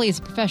 Kelly is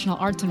a professional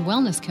arts and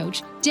wellness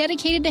coach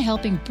dedicated to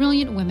helping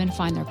brilliant women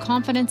find their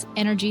confidence,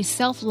 energy,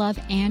 self-love,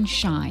 and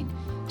shine.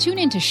 Tune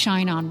in to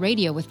Shine On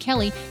Radio with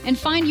Kelly and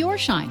find your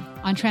shine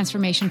on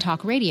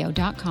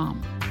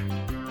TransformationTalkRadio.com.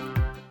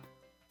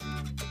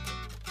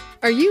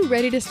 Are you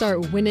ready to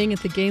start winning at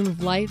the game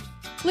of life?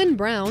 Lynn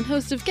Brown,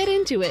 host of Get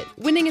Into It,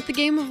 Winning at the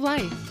Game of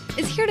Life,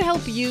 is here to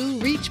help you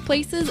reach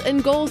places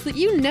and goals that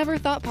you never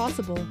thought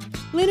possible.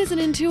 Lynn is an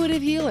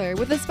intuitive healer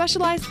with a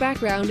specialized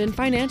background in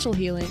financial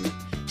healing.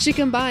 She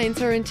combines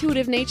her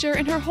intuitive nature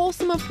and her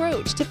wholesome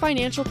approach to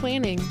financial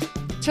planning.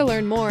 To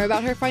learn more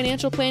about her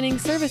financial planning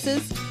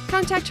services,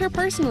 contact her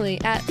personally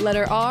at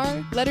intuit.com.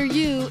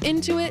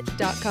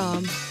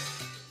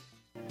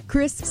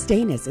 Chris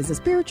Stanis is a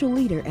spiritual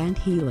leader and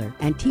healer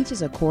and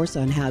teaches a course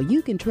on how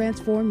you can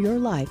transform your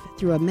life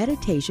through a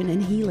meditation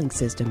and healing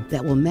system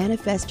that will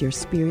manifest your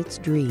spirit's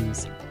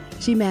dreams.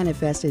 She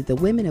manifested the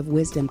Women of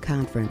Wisdom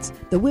Conference,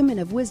 the Women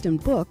of Wisdom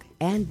book,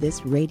 and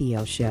this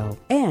radio show.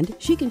 And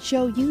she can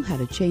show you how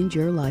to change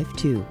your life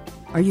too.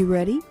 Are you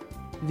ready?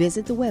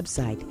 Visit the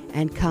website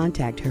and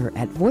contact her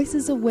at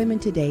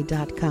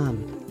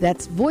voicesofwomentoday.com.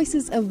 That's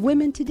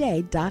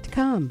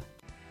voicesofwomentoday.com.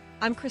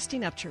 I'm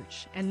Christine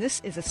Upchurch, and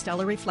this is a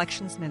Stellar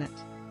Reflections Minute.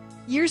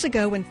 Years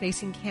ago, when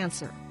facing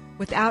cancer,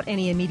 without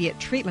any immediate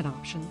treatment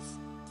options,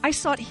 I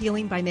sought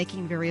healing by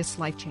making various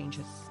life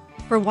changes.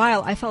 For a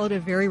while, I followed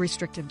a very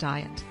restrictive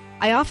diet.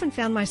 I often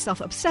found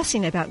myself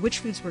obsessing about which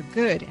foods were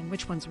good and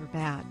which ones were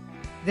bad.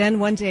 Then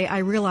one day, I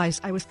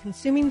realized I was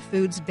consuming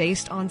foods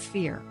based on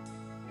fear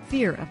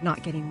of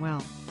not getting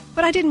well.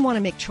 But I didn't want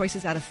to make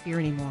choices out of fear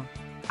anymore.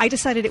 I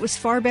decided it was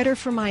far better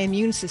for my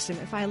immune system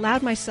if I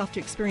allowed myself to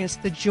experience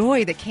the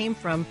joy that came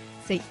from,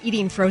 say,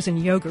 eating frozen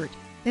yogurt,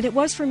 than it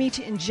was for me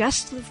to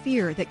ingest the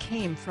fear that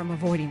came from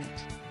avoiding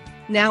it.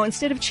 Now,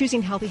 instead of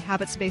choosing healthy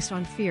habits based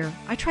on fear,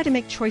 I try to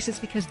make choices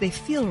because they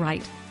feel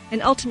right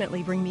and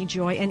ultimately bring me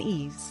joy and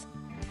ease.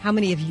 How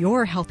many of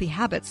your healthy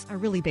habits are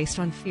really based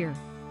on fear?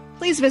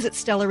 Please visit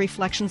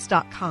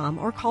stellarreflections.com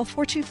or call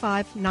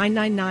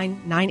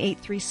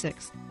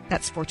 425-999-9836.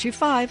 That's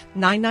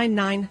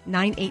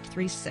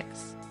 425-999-9836.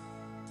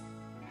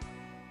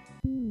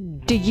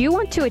 Do you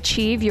want to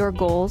achieve your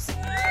goals?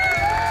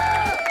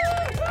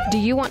 Do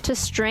you want to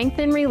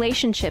strengthen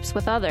relationships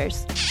with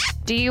others?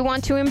 Do you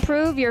want to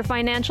improve your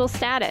financial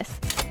status?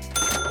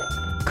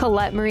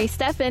 Colette Marie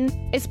Steffen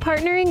is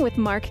partnering with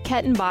Mark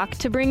Kettenbach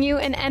to bring you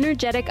an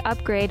energetic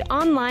upgrade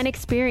online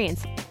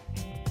experience.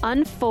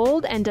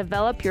 Unfold and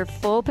develop your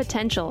full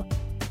potential.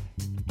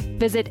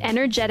 Visit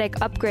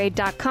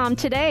energeticupgrade.com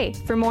today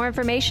for more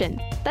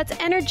information. That's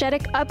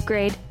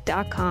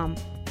energeticupgrade.com.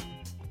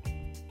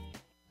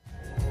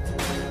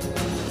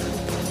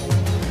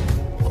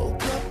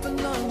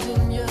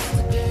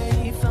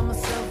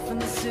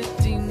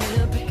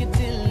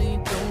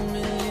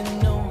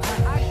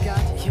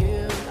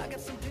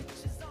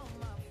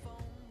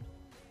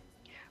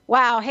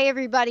 Wow. Hey,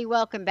 everybody.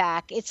 Welcome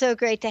back. It's so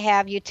great to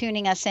have you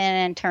tuning us in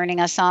and turning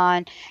us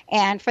on.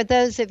 And for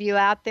those of you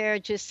out there,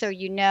 just so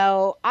you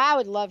know, I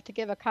would love to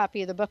give a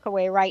copy of the book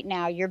away right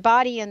now. Your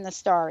Body in the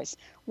Stars,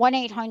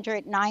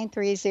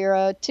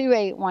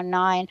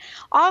 1-800-930-2819.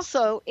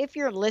 Also, if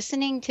you're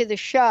listening to the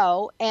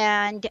show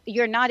and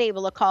you're not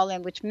able to call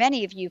in, which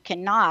many of you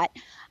cannot,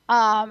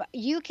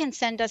 you can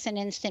send us an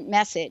instant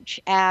message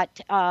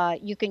at,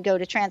 you can go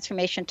to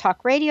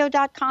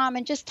transformationtalkradio.com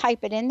and just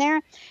type it in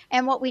there.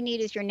 And what we need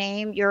is your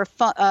name, your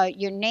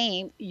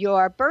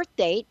birth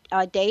date,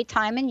 day,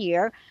 time, and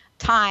year,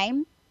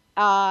 time,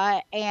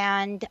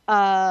 and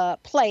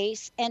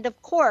place. And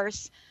of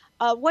course,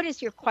 what is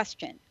your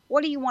question?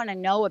 What do you want to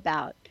know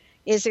about?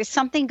 Is there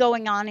something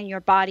going on in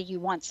your body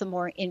you want some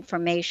more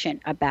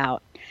information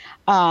about?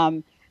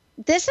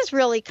 This is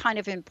really kind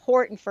of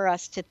important for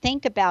us to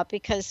think about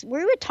because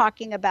we were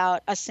talking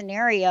about a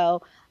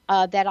scenario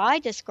that I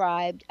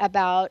described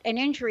about an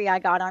injury I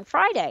got on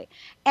Friday.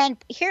 And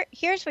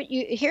here's what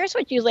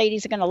you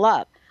ladies are going to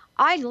love.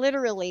 I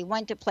literally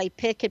went to play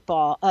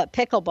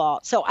pickleball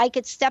so I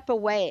could step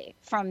away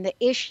from the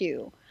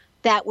issue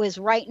that was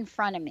right in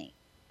front of me,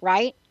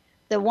 right?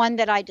 The one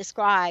that I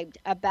described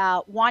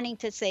about wanting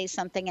to say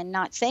something and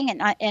not saying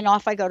it, and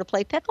off I go to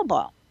play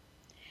pickleball.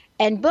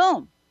 And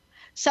boom.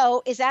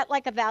 So is that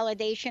like a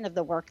validation of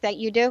the work that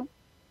you do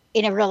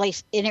in a really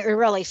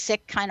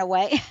sick kind of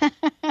way?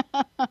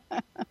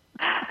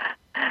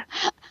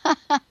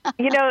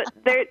 You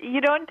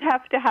don't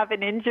have to have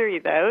an injury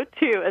though,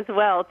 too, as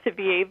well, to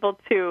be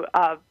able to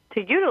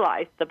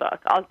utilize the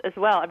book as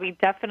well. I mean,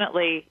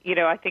 definitely,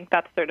 I think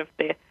that's sort of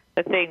the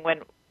thing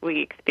when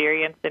we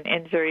experience an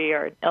injury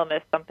or an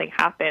illness, something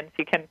happens,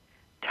 you can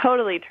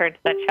totally turn to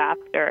that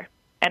chapter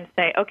and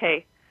say,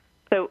 okay,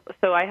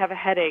 So I have a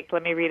headache.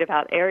 Let me read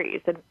about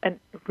Aries and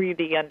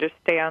really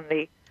understand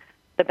the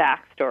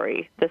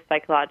backstory, the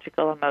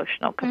psychological,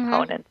 emotional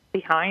components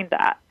behind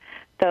that.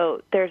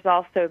 Though there's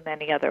also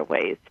many other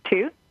ways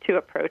to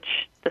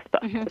approach this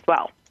book as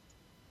well.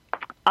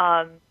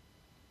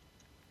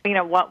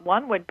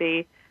 One would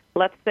be,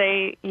 let's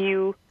say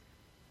you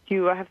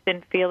have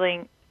been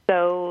feeling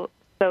so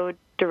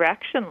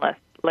directionless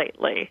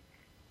lately.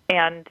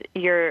 And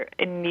you're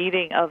in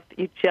needing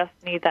you just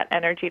need that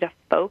energy to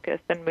focus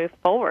and move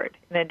forward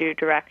in a new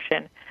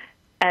direction.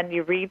 And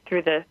you read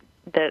through the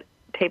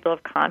table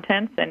of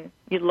contents and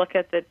you look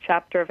at the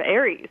chapter of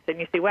Aries and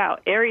you see, wow,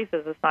 Aries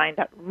is a sign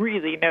that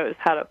really knows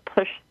how to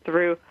push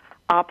through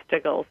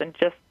obstacles and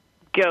just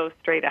go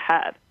straight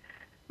ahead.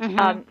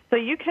 So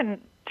you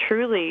can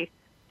truly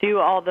do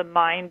all the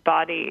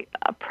mind-body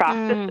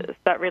practices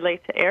that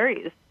relate to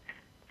Aries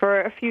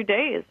for a few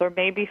days or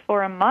maybe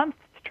for a month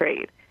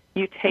straight.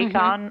 You take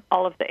on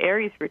all of the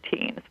Aries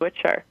routines,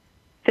 which are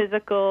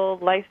physical,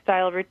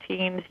 lifestyle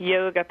routines,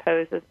 yoga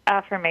poses,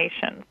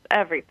 affirmations,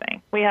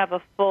 everything. We have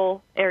a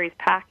full Aries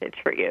package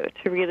for you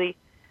to really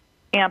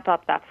amp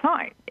up that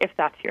sign, if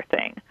that's your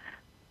thing.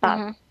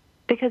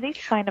 Because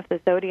each sign of the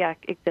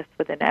zodiac exists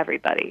within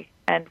everybody,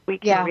 and we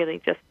can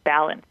really just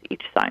balance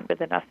each sign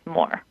within us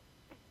more.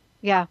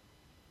 Yeah.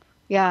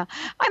 Yeah.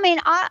 I mean,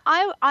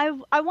 I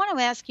want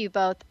to ask you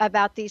both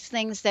about these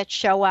things that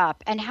show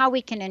up and how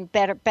we can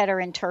better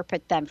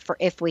interpret them for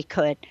if we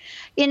could.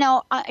 You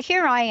know,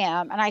 here I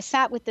am, and I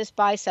sat with this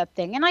bicep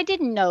thing, and I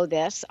didn't know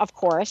this, of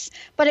course,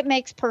 but it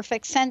makes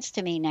perfect sense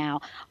to me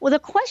now. Well, the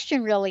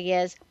question really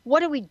is,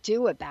 what do we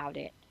do about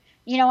it?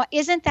 You know,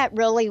 isn't that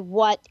really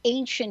what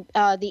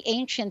the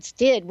ancients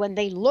did when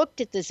they looked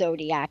at the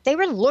zodiac? They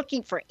were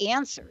looking for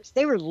answers.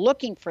 They were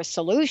looking for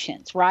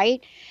solutions,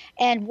 right?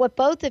 And what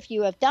both of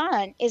you have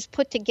done is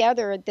put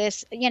together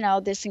this, you know,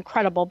 this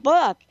incredible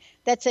book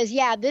that says,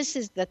 yeah, this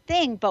is the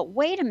thing, but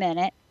wait a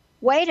minute,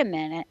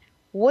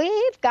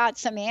 we've got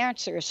some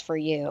answers for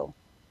you.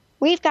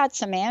 We've got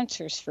some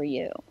answers for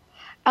you.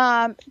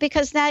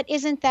 Because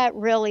isn't that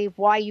really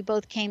why you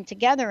both came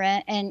together,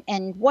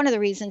 and one of the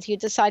reasons you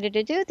decided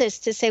to do this,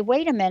 to say,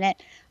 wait a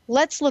minute,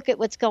 let's look at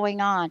what's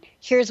going on.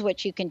 Here's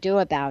what you can do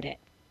about it.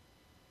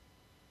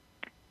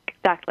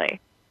 Exactly.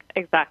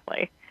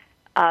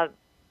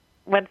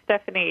 When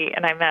Stephanie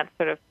and I met,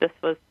 this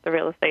was the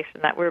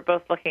realization that we were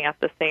both looking at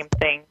the same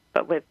thing,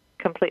 but with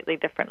completely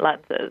different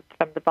lenses,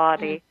 from the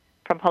body,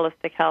 from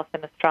holistic health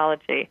and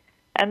astrology.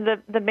 And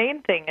the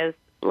main thing is,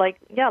 let's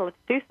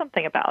do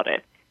something about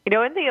it. You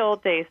know, in the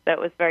old days, that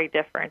was very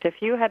different. If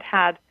you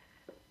had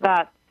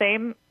that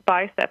same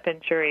bicep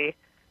injury,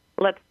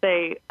 let's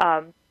say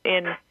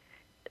in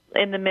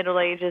the Middle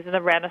Ages, in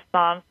the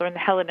Renaissance, or in the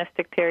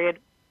Hellenistic period,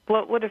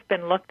 what would have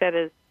been looked at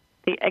is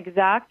the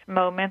exact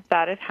moment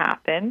that it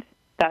happened.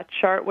 That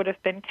chart would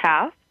have been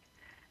cast,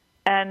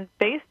 and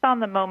based on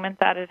the moment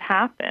that it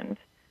happened,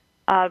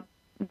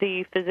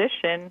 the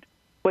physician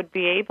would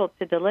be able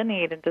to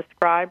delineate and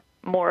describe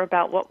more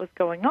about what was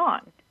going on.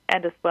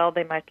 And as well,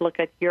 they might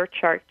look at your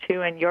chart,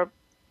 too, and your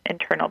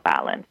internal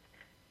balance,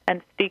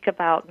 and speak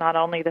about not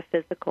only the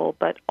physical,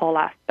 but all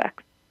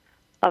aspects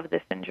of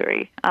this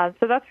injury.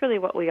 So that's really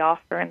what we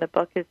offer in the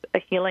book, is a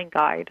healing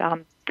guide.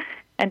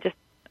 And just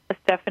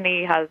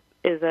Stephanie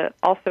is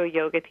also a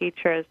yoga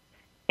teacher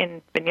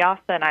in Vinyasa,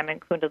 and I'm in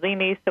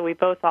Kundalini, so we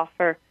both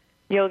offer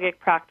yogic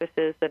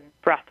practices and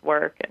breath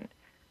work and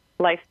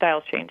lifestyle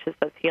changes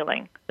as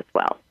healing as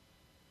well.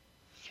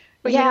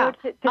 But,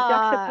 to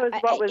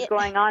juxtapose what was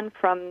going on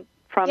from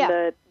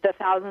the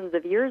thousands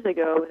of years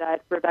ago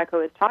that Rebecca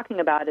was talking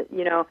about,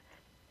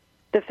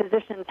 the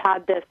physicians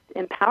had this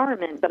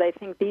empowerment, but I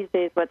think these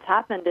days what's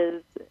happened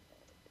is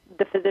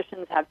the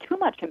physicians have too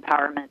much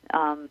empowerment,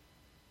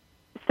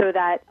 so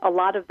that a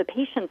lot of the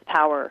patient's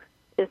power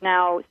is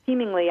now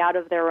seemingly out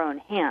of their own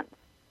hands,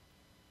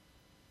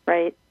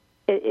 right?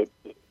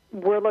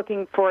 We're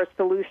looking for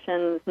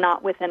solutions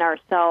not within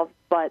ourselves,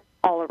 but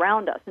all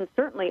around us. And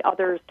certainly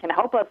others can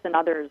help us, and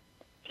others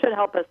should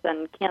help us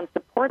and can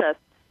support us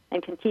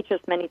and can teach us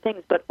many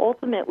things. But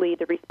ultimately,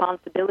 the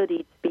responsibility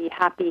to be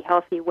happy,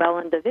 healthy, well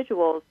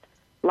individuals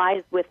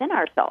lies within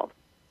ourselves.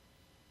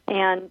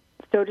 And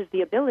so does the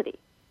ability.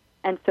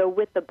 And so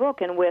with the book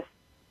and with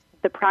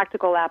the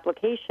practical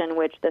application,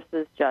 which this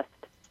is just,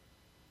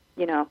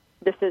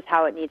 this is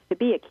how it needs to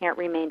be. It can't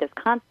remain as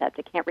concept.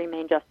 It can't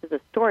remain just as a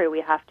story.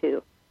 We have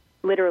to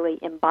literally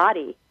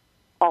embody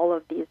all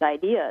of these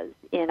ideas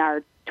in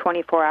our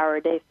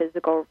 24-hour-a-day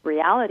physical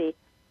reality.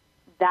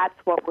 That's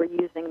what we're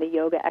using the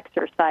yoga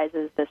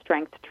exercises, the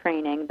strength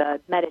training, the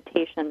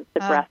meditations,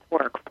 the breath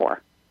work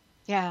for.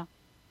 Yeah.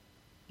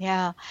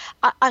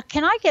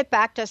 Can I get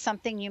back to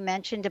something you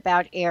mentioned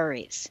about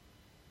Aries?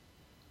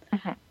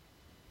 And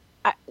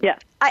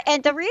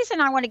the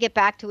reason I want to get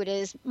back to it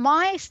is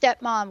my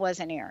stepmom was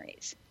an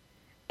Aries.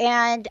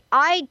 And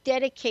I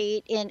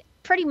dedicate, in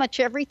pretty much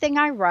everything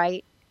I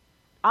write,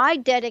 I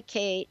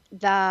dedicate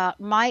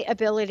my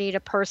ability to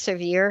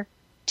persevere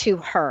to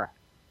her.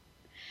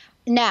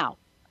 Now,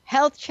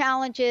 health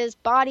challenges,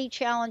 body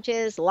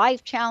challenges,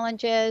 life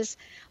challenges,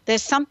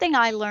 there's something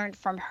I learned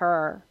from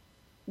her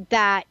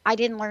that I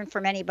didn't learn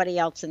from anybody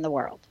else in the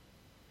world.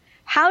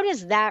 How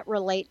does that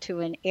relate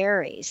to an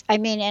Aries? I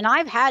mean, and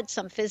I've had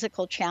some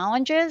physical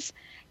challenges,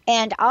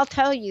 and I'll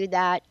tell you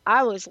that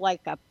I was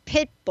like a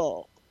pit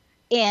bull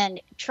in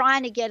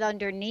trying to get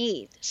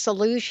underneath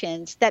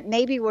solutions that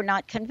maybe were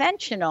not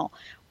conventional.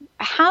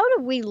 How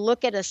do we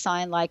look at a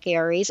sign like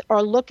Aries,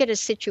 or look at a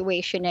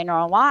situation in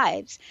our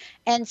lives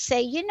and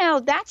say,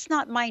 that's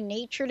not my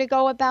nature to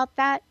go about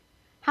that?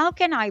 How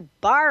can I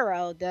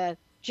borrow the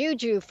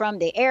juju from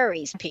the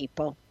Aries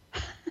people?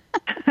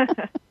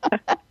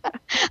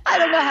 I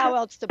don't know how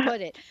else to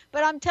put it.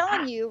 But I'm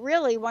telling you,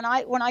 really, when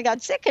I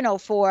got sick in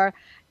 '04,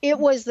 it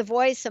was the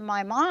voice of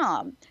my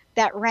mom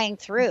that rang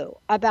through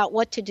about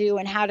what to do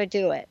and how to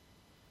do it.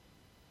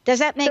 Does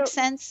that make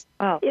sense?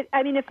 If it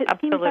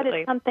seems that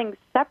it's something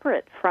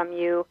separate from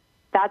you,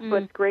 that's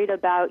what's great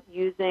about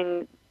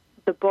using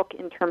the book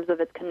in terms of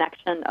its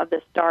connection of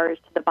the stars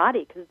to the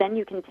body, because then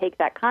you can take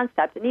that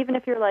concept, and even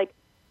if you're like,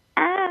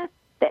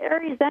 the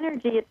Aries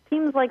energy, it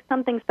seems like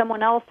something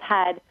someone else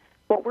had,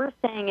 what we're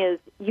saying is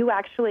you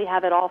actually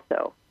have it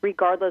also,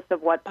 regardless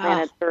of what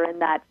planets are in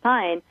that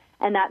sign,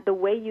 and that the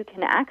way you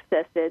can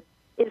access it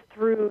is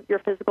through your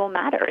physical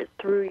matter, is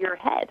through your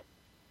head.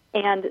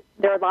 And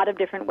there are a lot of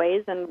different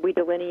ways, and we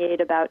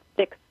delineate about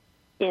 6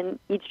 in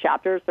each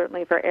chapter,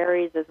 certainly for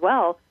Aries as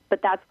well.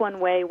 But that's one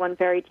way, one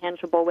very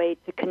tangible way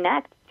to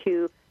connect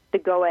to the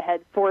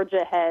go-ahead,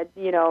 forge-ahead,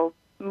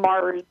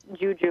 Mars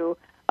juju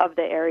of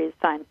the Aries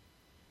sign.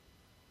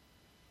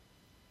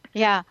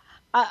 Yeah.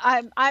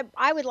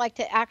 I would like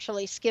to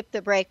actually skip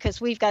the break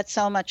because we've got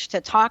so much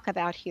to talk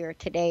about here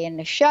today in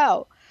the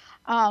show.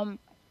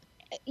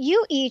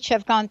 You each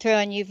have gone through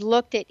and you've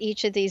looked at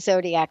each of these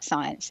zodiac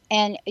signs,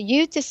 and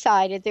you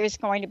decided there's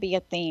going to be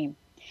a theme.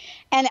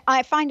 And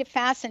I find it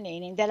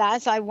fascinating that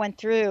as I went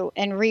through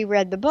and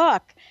reread the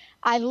book,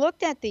 I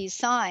looked at these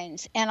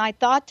signs and I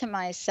thought to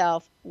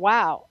myself,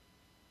 wow,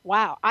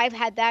 I've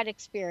had that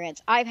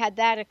experience. I've had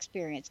that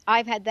experience.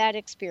 I've had that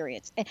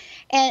experience.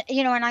 And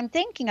I'm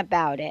thinking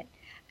about it.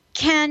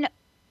 Can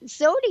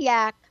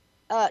zodiac,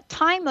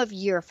 time of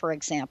year, for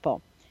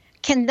example,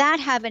 can that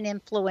have an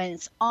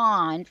influence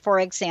on, for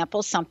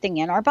example, something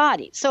in our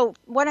body? So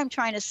what I'm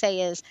trying to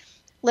say is,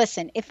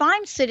 listen, if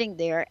I'm sitting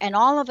there and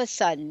all of a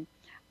sudden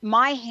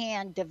my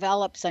hand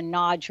develops a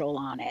nodule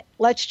on it,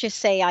 let's just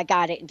say I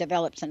got it and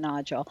develops a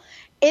nodule,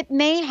 it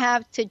may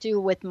have to do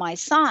with my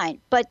sign,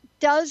 but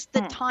does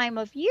the time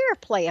of year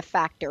play a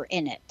factor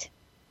in it?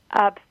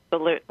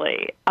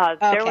 Absolutely.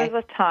 There was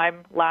a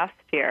time last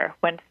year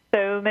when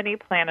so many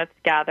planets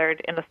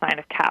gathered in the sign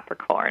of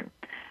Capricorn.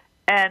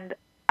 And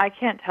I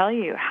can't tell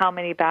you how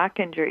many back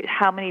injuries,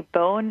 how many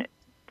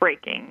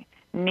bone-breaking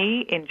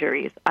knee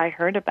injuries I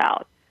heard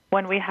about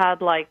when we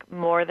had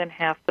more than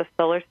half the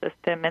solar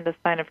system in the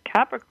sign of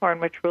Capricorn,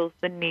 which rules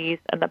the knees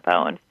and the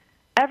bones.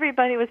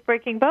 Everybody was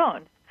breaking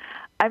bones.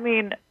 I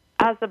mean,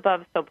 as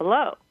above, so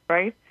below,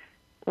 right?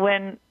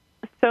 When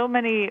so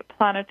many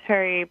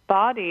planetary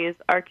bodies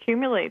are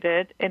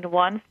accumulated in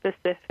one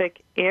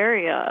specific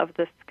area of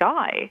the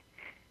sky,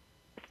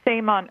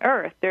 same on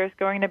Earth, there's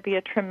going to be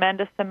a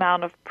tremendous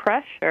amount of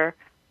pressure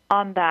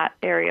on that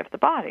area of the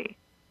body.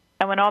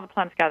 And when all the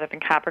planets gathered in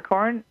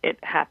Capricorn, it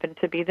happened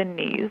to be the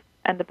knees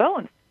and the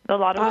bones, a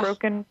lot of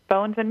broken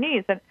bones and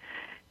knees. And,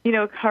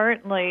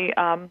 currently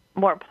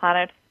more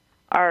planets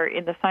are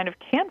in the sign of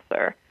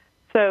Cancer.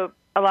 So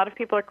a lot of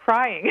people are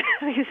crying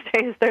these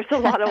days. There's a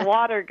lot of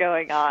water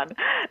going on,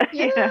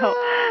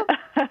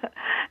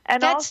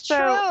 And that's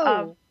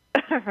also,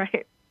 true.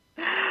 Right.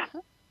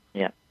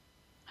 Yeah.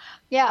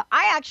 Yeah,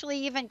 I actually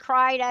even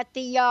cried at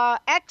the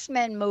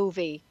X-Men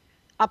movie,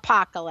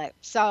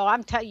 Apocalypse. So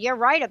you're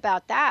right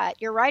about that.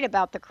 You're right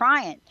about the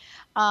crying.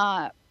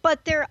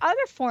 But there are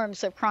other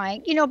forms of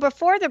crying.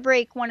 Before the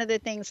break, one of the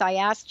things I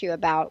asked you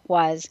about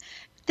was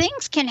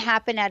things can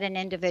happen at an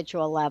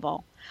individual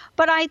level.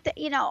 But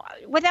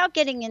without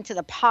getting into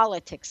the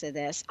politics of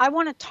this, I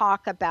want to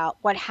talk about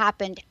what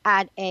happened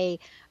at a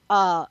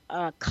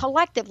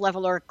collective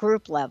level or a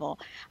group level.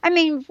 I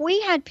mean, we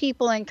had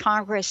people in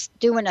Congress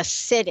doing a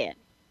sit-in.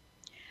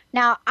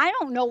 Now, I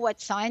don't know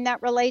what sign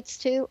that relates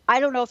to. I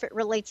don't know if it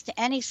relates to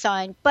any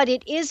sign, but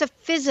it is a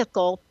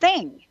physical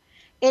thing.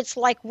 It's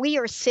like we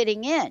are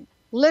sitting in,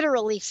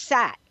 literally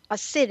a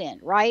sit-in,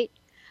 right?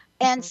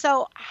 And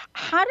so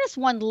how does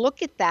one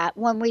look at that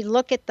when we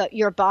look at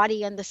your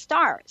body and the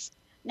stars?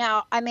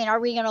 Now, I mean, are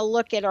we going to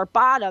look at our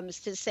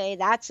bottoms to say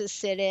that's a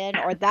sit-in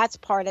or that's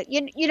part of,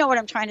 you know what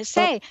I'm trying to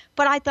say?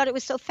 But I thought it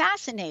was so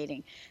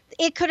fascinating.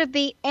 It could have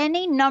been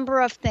any number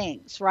of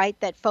things, right,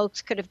 that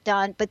folks could have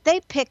done, but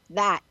they picked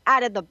that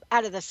out of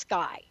the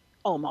sky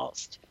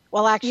almost.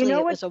 Well, actually,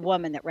 it was a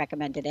woman that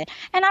recommended it.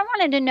 And I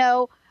wanted to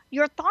know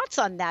your thoughts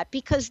on that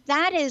because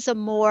that is a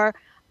more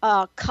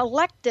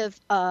collective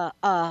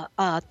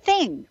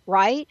thing,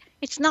 right?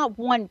 It's not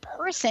one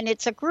person,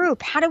 it's a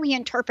group. How do we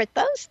interpret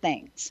those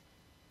things?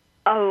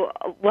 Oh,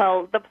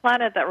 well, the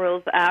planet that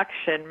rules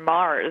action,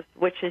 Mars,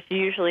 which is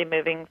usually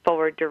moving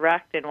forward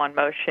direct in one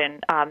motion,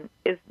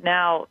 is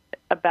now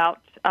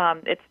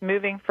it's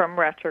moving from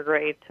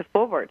retrograde to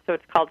forward. So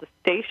it's called a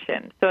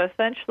station. So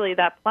essentially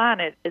that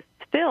planet is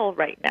still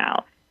right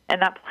now,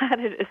 and that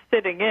planet is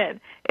sitting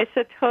in. It's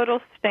a total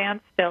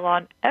standstill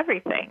on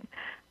everything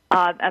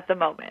at the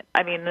moment.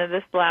 I mean,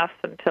 this lasts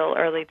until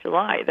early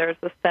July. There's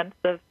a sense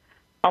of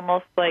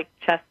almost like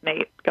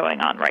chessmate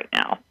going on right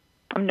now.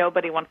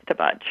 Nobody wants to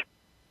budge.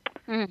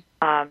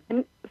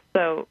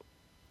 So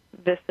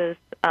this is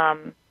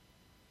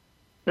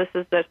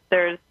that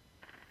there's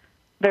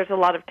a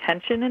lot of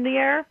tension in the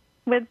air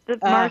with the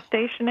Mars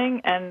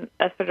stationing and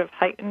a sort of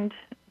heightened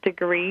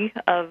degree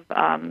of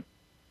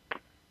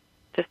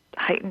just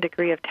heightened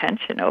degree of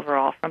tension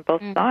overall from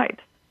both sides.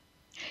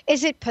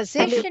 Is it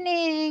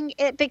positioning?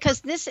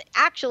 Because this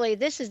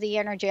is the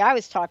energy I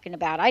was talking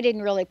about. I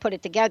didn't really put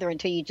it together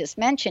until you just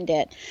mentioned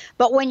it.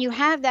 But when you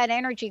have that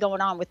energy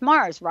going on with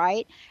Mars,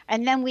 right?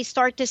 And then we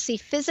start to see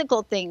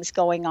physical things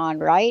going on,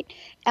 right?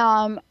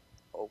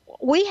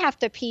 We have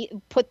to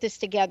put this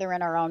together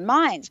in our own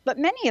minds, but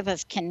many of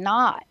us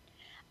cannot.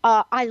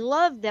 I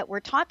love that we're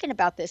talking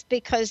about this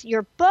because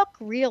your book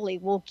really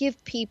will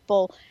give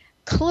people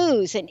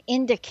clues and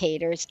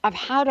indicators of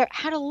how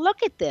to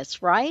look at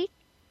this, right?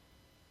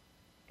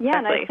 Yeah,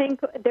 and I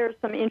think there's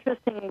some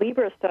interesting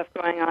Libra stuff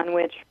going on,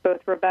 which both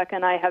Rebecca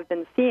and I have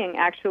been seeing.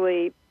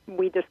 Actually,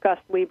 we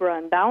discussed Libra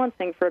and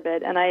balancing for a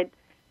bit, and I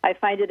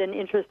find it an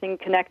interesting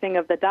connecting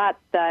of the dots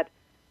that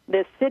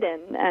this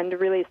sit-in, and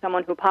really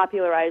someone who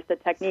popularized the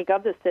technique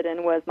of the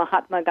sit-in was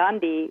Mahatma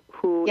Gandhi,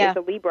 who is a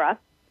Libra.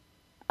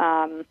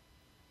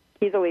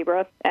 He's a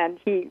Libra, and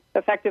he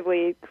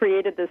effectively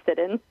created the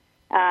sit-in,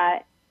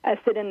 a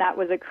sit-in that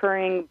was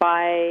occurring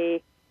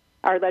by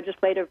our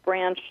legislative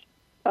branch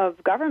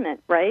of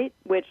government, right?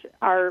 Which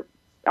our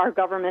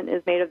government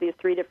is made of these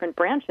three different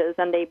branches,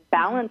 and they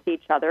balance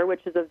each other,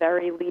 which is a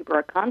very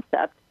Libra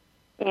concept,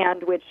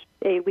 and which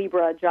a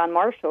Libra, John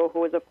Marshall, who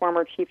was a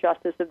former Chief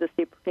Justice of the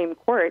Supreme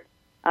Court,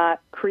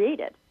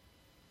 created.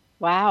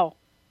 Wow!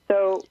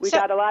 So we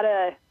got a lot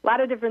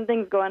of different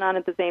things going on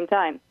at the same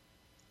time.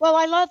 Well,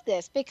 I love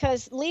this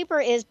because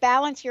Libra is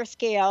balance your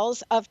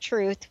scales of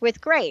truth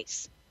with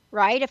grace.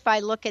 Right? If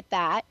I look at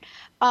that.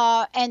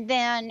 And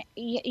then,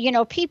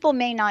 people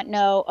may not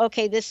know,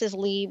 okay, this is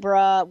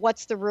Libra,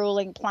 what's the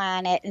ruling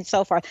planet and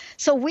so forth.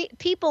 So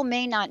people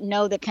may not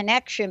know the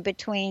connection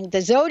between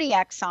the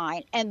zodiac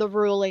sign and the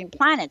ruling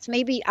planets.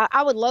 Maybe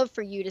I would love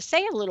for you to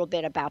say a little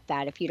bit about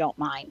that if you don't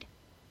mind.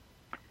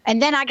 And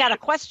then I got a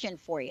question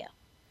for you.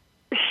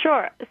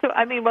 Sure. So,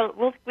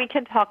 we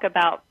can talk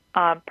about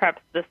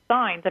perhaps the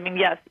signs.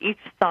 Yes, each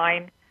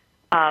sign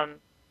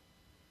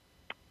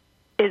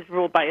is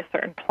ruled by a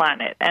certain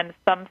planet, and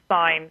some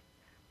signs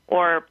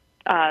or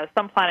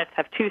some planets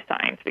have two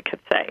signs, we could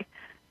say.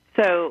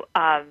 So,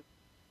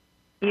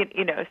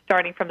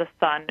 starting from the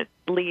sun, it's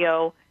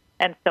Leo,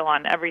 and so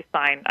on. Every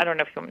sign. I don't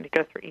know if you want me to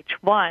go through each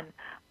one.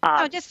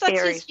 Let's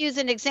just use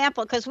an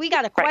example because we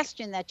got a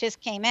question that just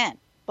came in.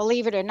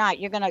 Believe it or not,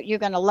 you're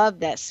gonna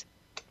love this.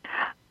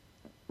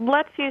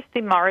 Let's use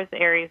the Mars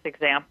Aries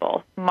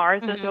example.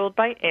 Mars is ruled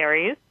by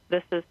Aries.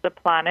 This is the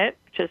planet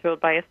which is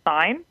ruled by a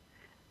sign.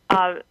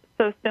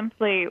 So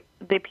simply,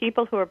 the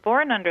people who are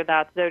born under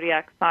that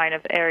zodiac sign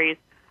of Aries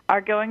are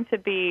going to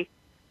be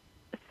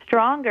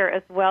stronger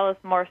as well as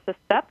more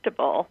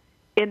susceptible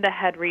in the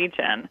head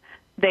region.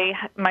 They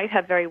might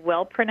have very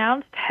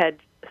well-pronounced head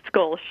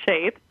skull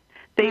shapes.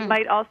 They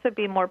might also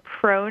be more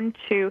prone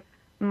to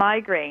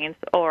migraines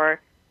or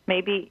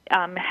maybe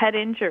head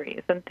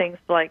injuries and things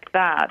like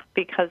that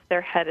because their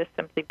head is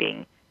simply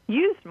being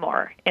used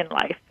more in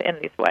life in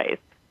these ways.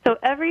 So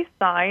every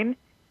sign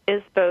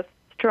is both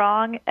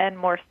strong and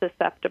more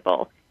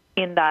susceptible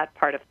in that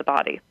part of the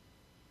body.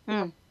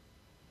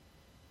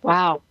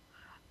 Wow.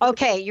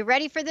 Okay, you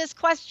ready for this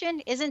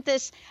question?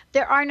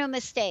 There are no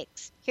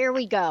mistakes. Here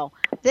we go.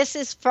 This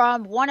is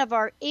from one of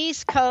our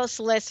East Coast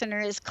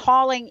listeners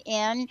calling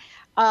in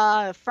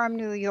from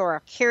New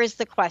York. Here's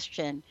the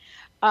question.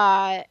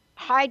 Hi,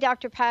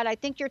 Dr. Pat. I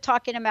think you're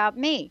talking about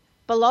me.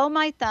 Below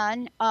my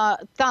thumb,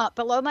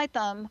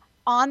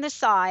 on the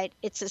side,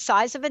 it's the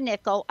size of a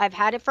nickel. I've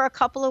had it for a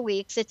couple of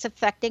weeks. It's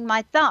affecting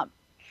my thumb.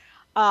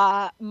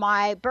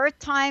 My birth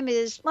time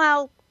is,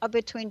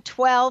 between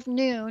 12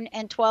 noon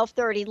and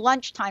 12:30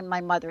 lunchtime,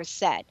 my mother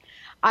said.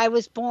 I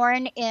was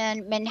born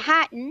in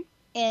Manhattan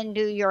in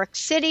New York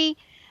City,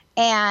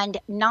 and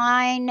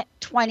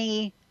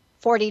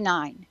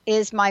 9/20/49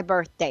 is my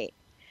birth date.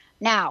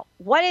 Now,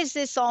 what does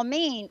this all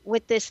mean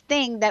with this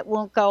thing that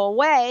won't go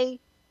away?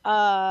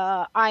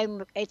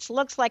 It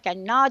looks like a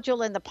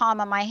nodule in the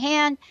palm of my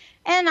hand,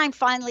 and I'm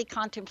finally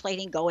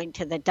contemplating going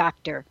to the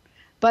doctor.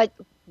 But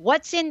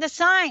what's in the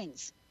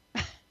signs?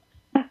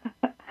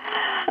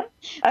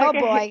 Oh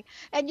boy!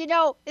 And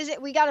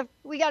we got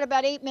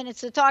about 8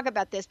 minutes to talk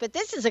about this, but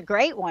this is a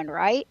great one,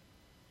 right?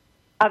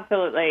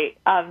 Absolutely.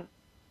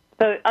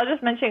 So I'll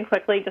just mention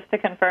quickly, just to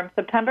confirm,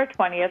 September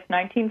 20th,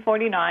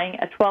 1949,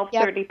 at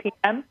 12:30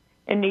 p.m.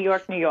 in New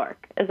York, New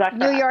York. Is that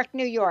correct?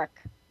 New York.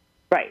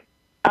 Right.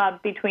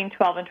 Between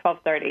 12 and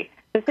 12:30.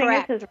 The thing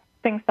is, his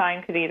rising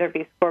sign could either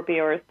be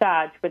Scorpio or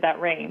Sag with that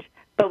range.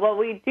 But what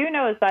we do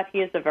know is that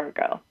he is a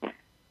Virgo.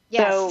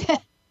 Yes. So,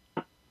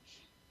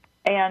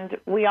 and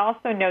we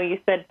also know, you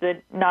said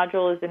the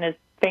nodule is in his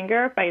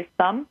finger by his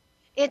thumb?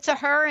 It's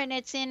and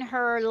it's in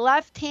her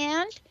left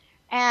hand,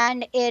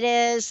 and it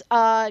is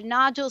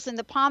nodules in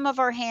the palm of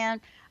her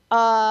hand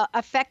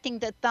affecting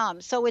the thumb.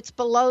 So it's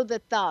below the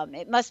thumb.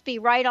 It must be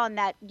right on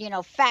that,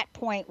 fat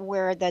point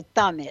where the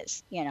thumb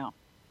is,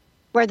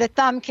 where the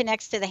thumb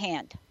connects to the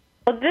hand.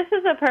 Well, this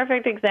is a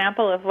perfect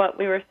example of what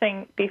we were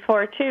saying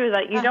before, too,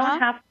 that you don't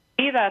have to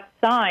see that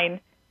sign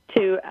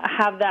to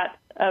have that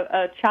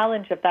a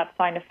challenge of that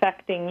sign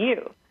affecting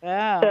you.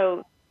 Yeah.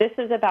 So this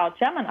is about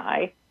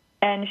Gemini,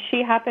 and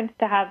she happens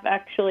to have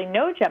actually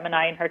no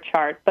Gemini in her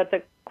chart, but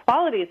the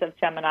qualities of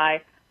Gemini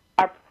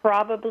are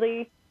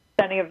probably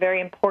sending a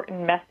very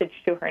important message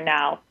to her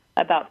now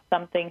about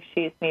something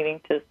she's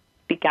needing to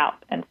speak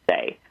out and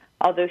say,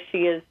 although she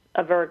is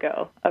a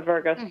Virgo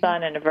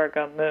sun and a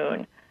Virgo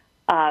moon.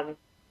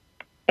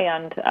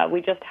 And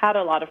we just had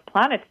a lot of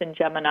planets in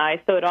Gemini,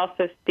 so it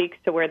also speaks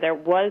to where there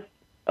was,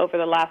 over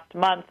the last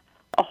month,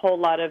 a whole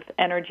lot of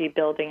energy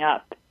building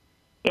up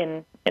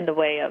in the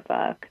way of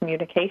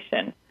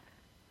communication.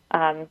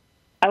 I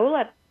will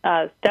let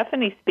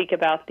Stephanie speak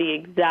about the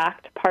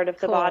exact part of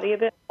the body a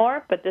bit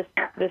more, but this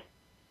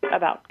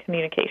about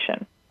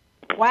communication.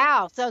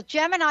 Wow. So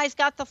Gemini's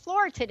got the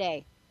floor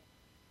today.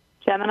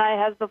 Gemini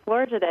has the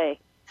floor today.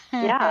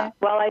 Yeah.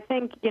 Well, I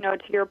think, to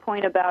your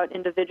point about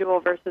individual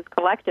versus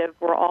collective,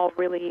 we're all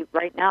really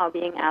right now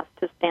being asked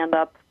to stand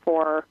up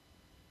for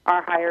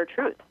our higher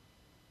truth.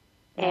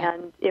 Yeah.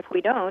 And if we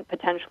don't,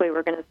 potentially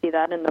we're going to see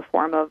that in the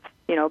form of,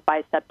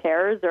 bicep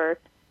tears or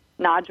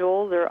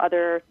nodules or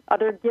other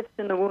gifts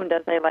in the wound,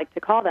 as I like to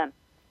call them.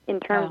 In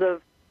terms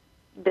of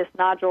this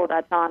nodule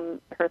that's on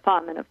her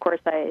thumb, and of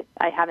course I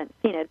haven't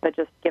seen it, but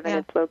just given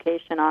its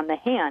location on the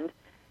hand,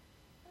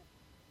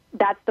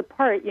 that's the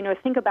part,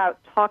 think about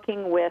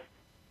talking with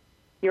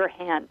your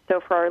hands. So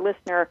for our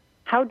listener,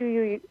 how do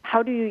you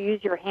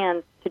use your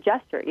hands to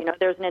gesture?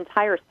 There's an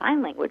entire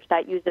sign language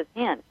that uses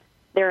hands.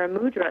 There are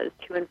mudras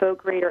to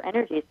invoke greater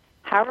energies.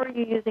 How are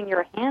you using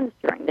your hands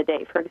during the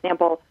day? For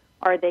example,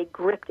 are they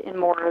gripped in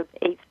more of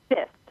a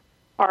fist?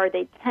 Are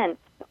they tense?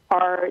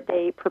 Are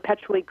they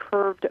perpetually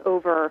curved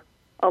over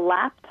a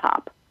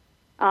laptop?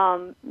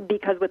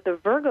 Because with the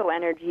Virgo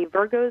energy,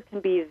 Virgos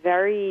can be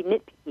very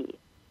nitpicky,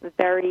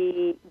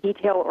 very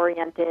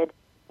detail-oriented,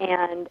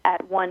 and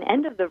at one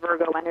end of the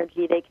Virgo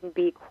energy, they can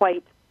be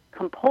quite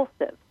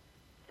compulsive.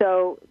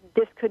 So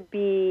this could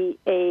be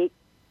a,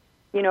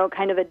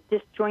 kind of a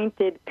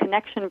disjointed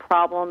connection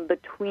problem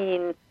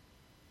between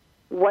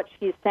what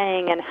she's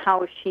saying and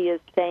how she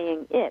is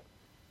saying it,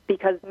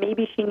 because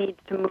maybe she needs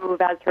to move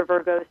as her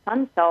Virgo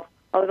sun self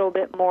a little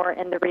bit more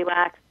in the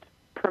relaxed,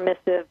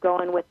 permissive,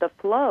 going with the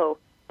flow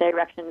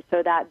direction,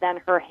 so that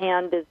then her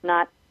hand is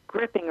not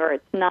gripping, or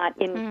it's not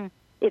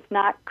it's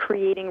not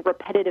creating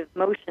repetitive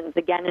motions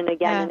again and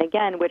again and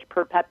again, which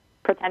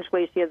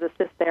potentially she has a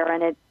cyst there,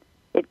 and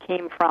it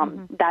came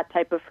from that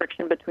type of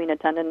friction between a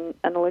tendon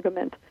and the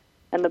ligament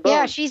and the bone.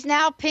 Yeah, she's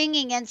now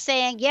pinging and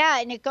saying,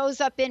 and it goes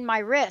up in my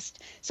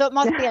wrist. So it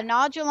must be a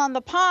nodule on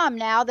the palm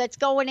now that's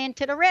going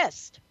into the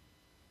wrist.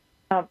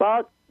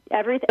 Well,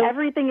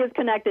 everything is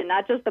connected,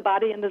 not just the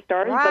body and the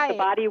stars, but the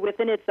body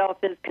within itself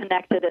is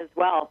connected as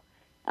well.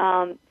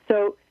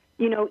 So,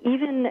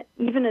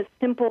 even a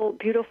simple,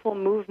 beautiful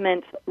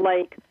movement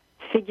like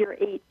figure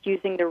eight,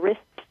 using the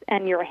wrists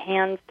and your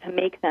hands to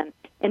make them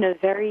in a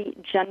very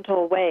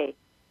gentle way,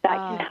 that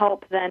can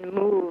help then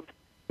move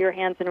your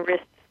hands and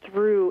wrists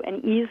through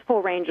an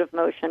easeful range of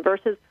motion,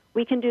 versus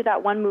we can do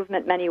that one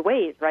movement many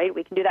ways, right?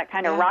 We can do that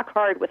kind of rock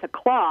hard with a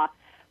claw,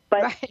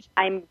 but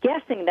I'm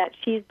guessing that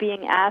she's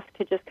being asked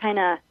to just kind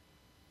of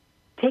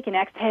take an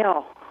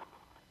exhale,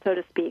 so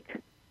to speak,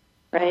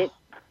 right?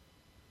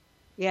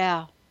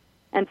 Yeah.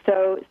 And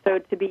so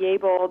to be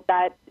able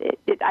that,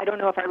 I don't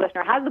know if our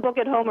listener has the book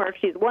at home or if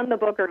she's won the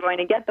book or going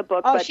to get the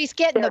book. Oh, but she's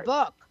getting the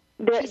book.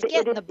 She's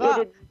getting the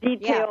book. It is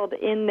detailed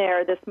in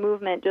there, this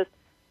movement.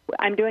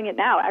 I'm doing it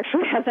now,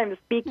 actually, as I'm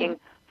speaking,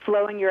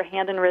 flowing your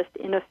hand and wrist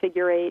in a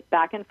figure eight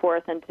back and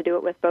forth, and to do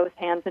it with both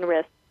hands and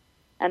wrists,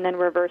 and then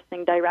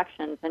reversing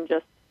directions, and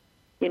just,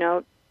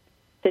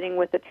 sitting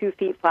with the 2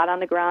 feet flat on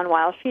the ground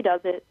while she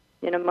does it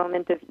in a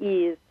moment of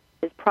ease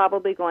is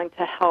probably going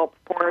to help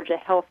forge a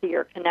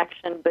healthier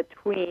connection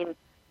between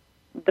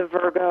the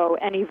Virgo,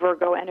 any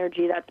Virgo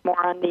energy that's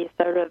more on the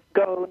sort of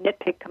go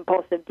nitpick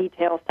compulsive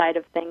detail side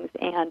of things,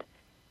 and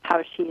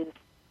how she's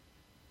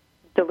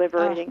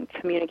delivering,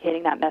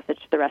 communicating that message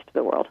to the rest of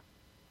the world.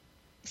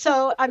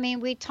 So,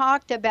 we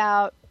talked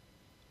about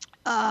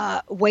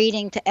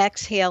waiting to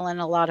exhale in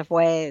a lot of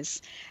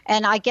ways.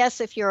 And I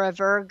guess if you're a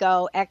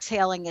Virgo,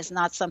 exhaling is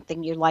not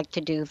something you like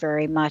to do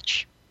very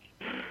much.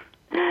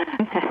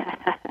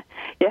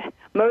 Yeah,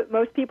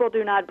 most people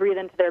do not breathe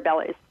into their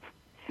bellies.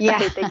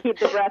 Yeah. Right? They keep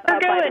the breath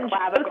up by the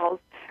clavicles.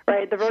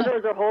 Right? The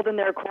Virgos are holding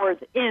their cores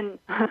in.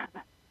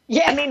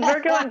 Yeah,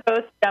 Virgo and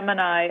both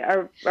Gemini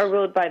are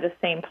ruled by the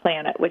same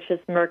planet, which is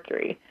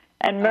Mercury.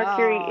 And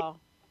Mercury is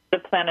the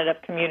planet of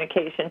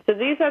communication. So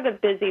these are the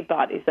busy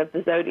bodies of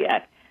the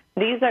zodiac.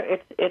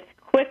 It's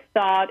quick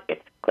thought,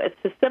 it's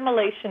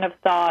assimilation of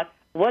thought.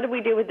 What do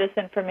we do with this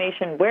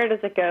information? Where does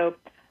it go?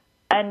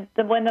 And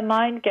when the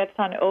mind gets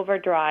on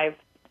overdrive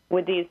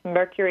with these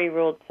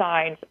Mercury-ruled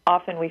signs,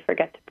 often we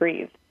forget to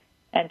breathe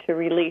and to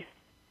release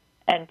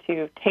and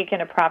to take in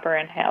a proper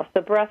inhale.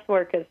 So breath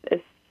work is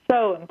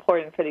so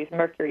important for these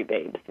Mercury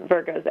babes,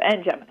 Virgos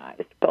and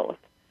Geminis, both.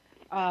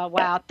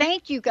 Wow.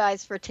 Thank you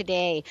guys for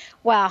today.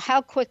 Wow.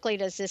 How quickly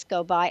does this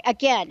go by?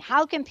 Again,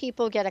 how can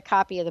people get a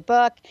copy of the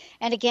book?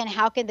 And again,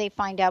 how can they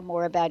find out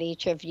more about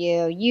each of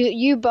you?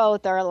 You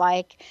both are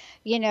like,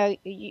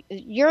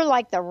 you're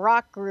like the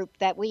rock group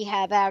that we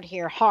have out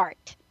here,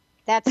 Heart.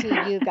 That's who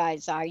you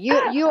guys are.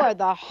 You are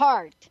the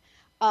heart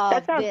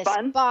of this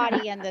fun.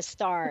 body and the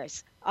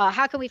stars.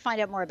 How can we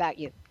find out more about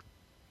you?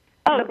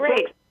 Oh,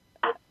 great.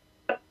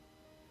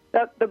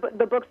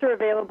 The books are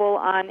available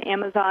on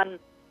Amazon,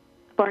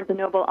 Barnes &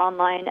 Noble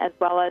online, as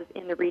well as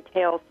in the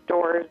retail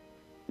stores.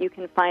 You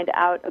can find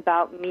out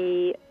about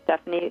me,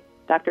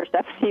 Dr.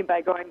 Stephanie,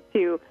 by going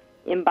to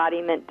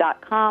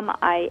embodiment.com,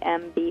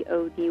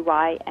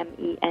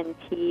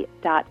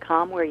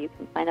 IMBODYMENT.com, where you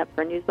can sign up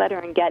for a newsletter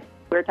and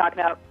we're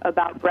talking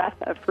about breath,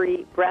 a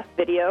free breath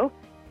video.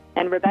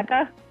 And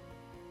Rebecca?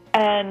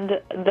 And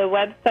the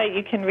website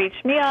you can reach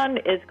me on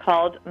is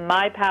called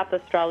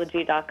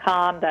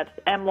mypathastrology.com. That's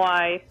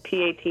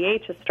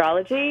MYPATH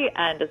astrology.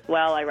 And as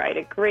well, I write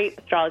a great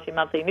astrology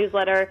monthly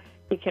newsletter.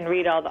 You can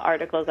read all the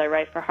articles I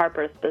write for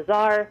Harper's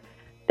Bazaar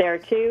there,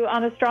 too,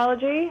 on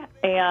astrology.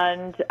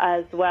 And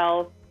as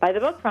well, buy the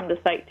book from the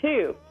site,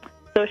 too.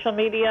 Social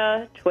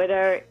media,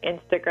 Twitter,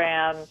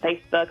 Instagram,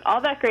 Facebook,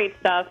 all that great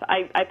stuff.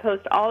 I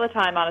post all the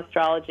time on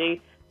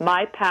astrology.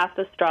 My Path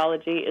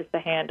Astrology is the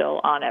handle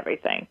on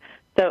everything.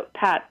 So,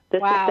 Pat,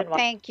 this has been wonderful.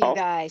 Thank you,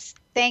 guys.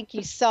 Thank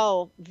you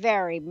so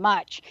very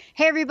much.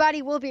 Hey,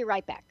 everybody, we'll be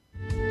right back.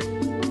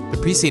 The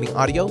preceding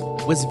audio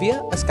was via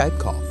a Skype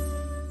call.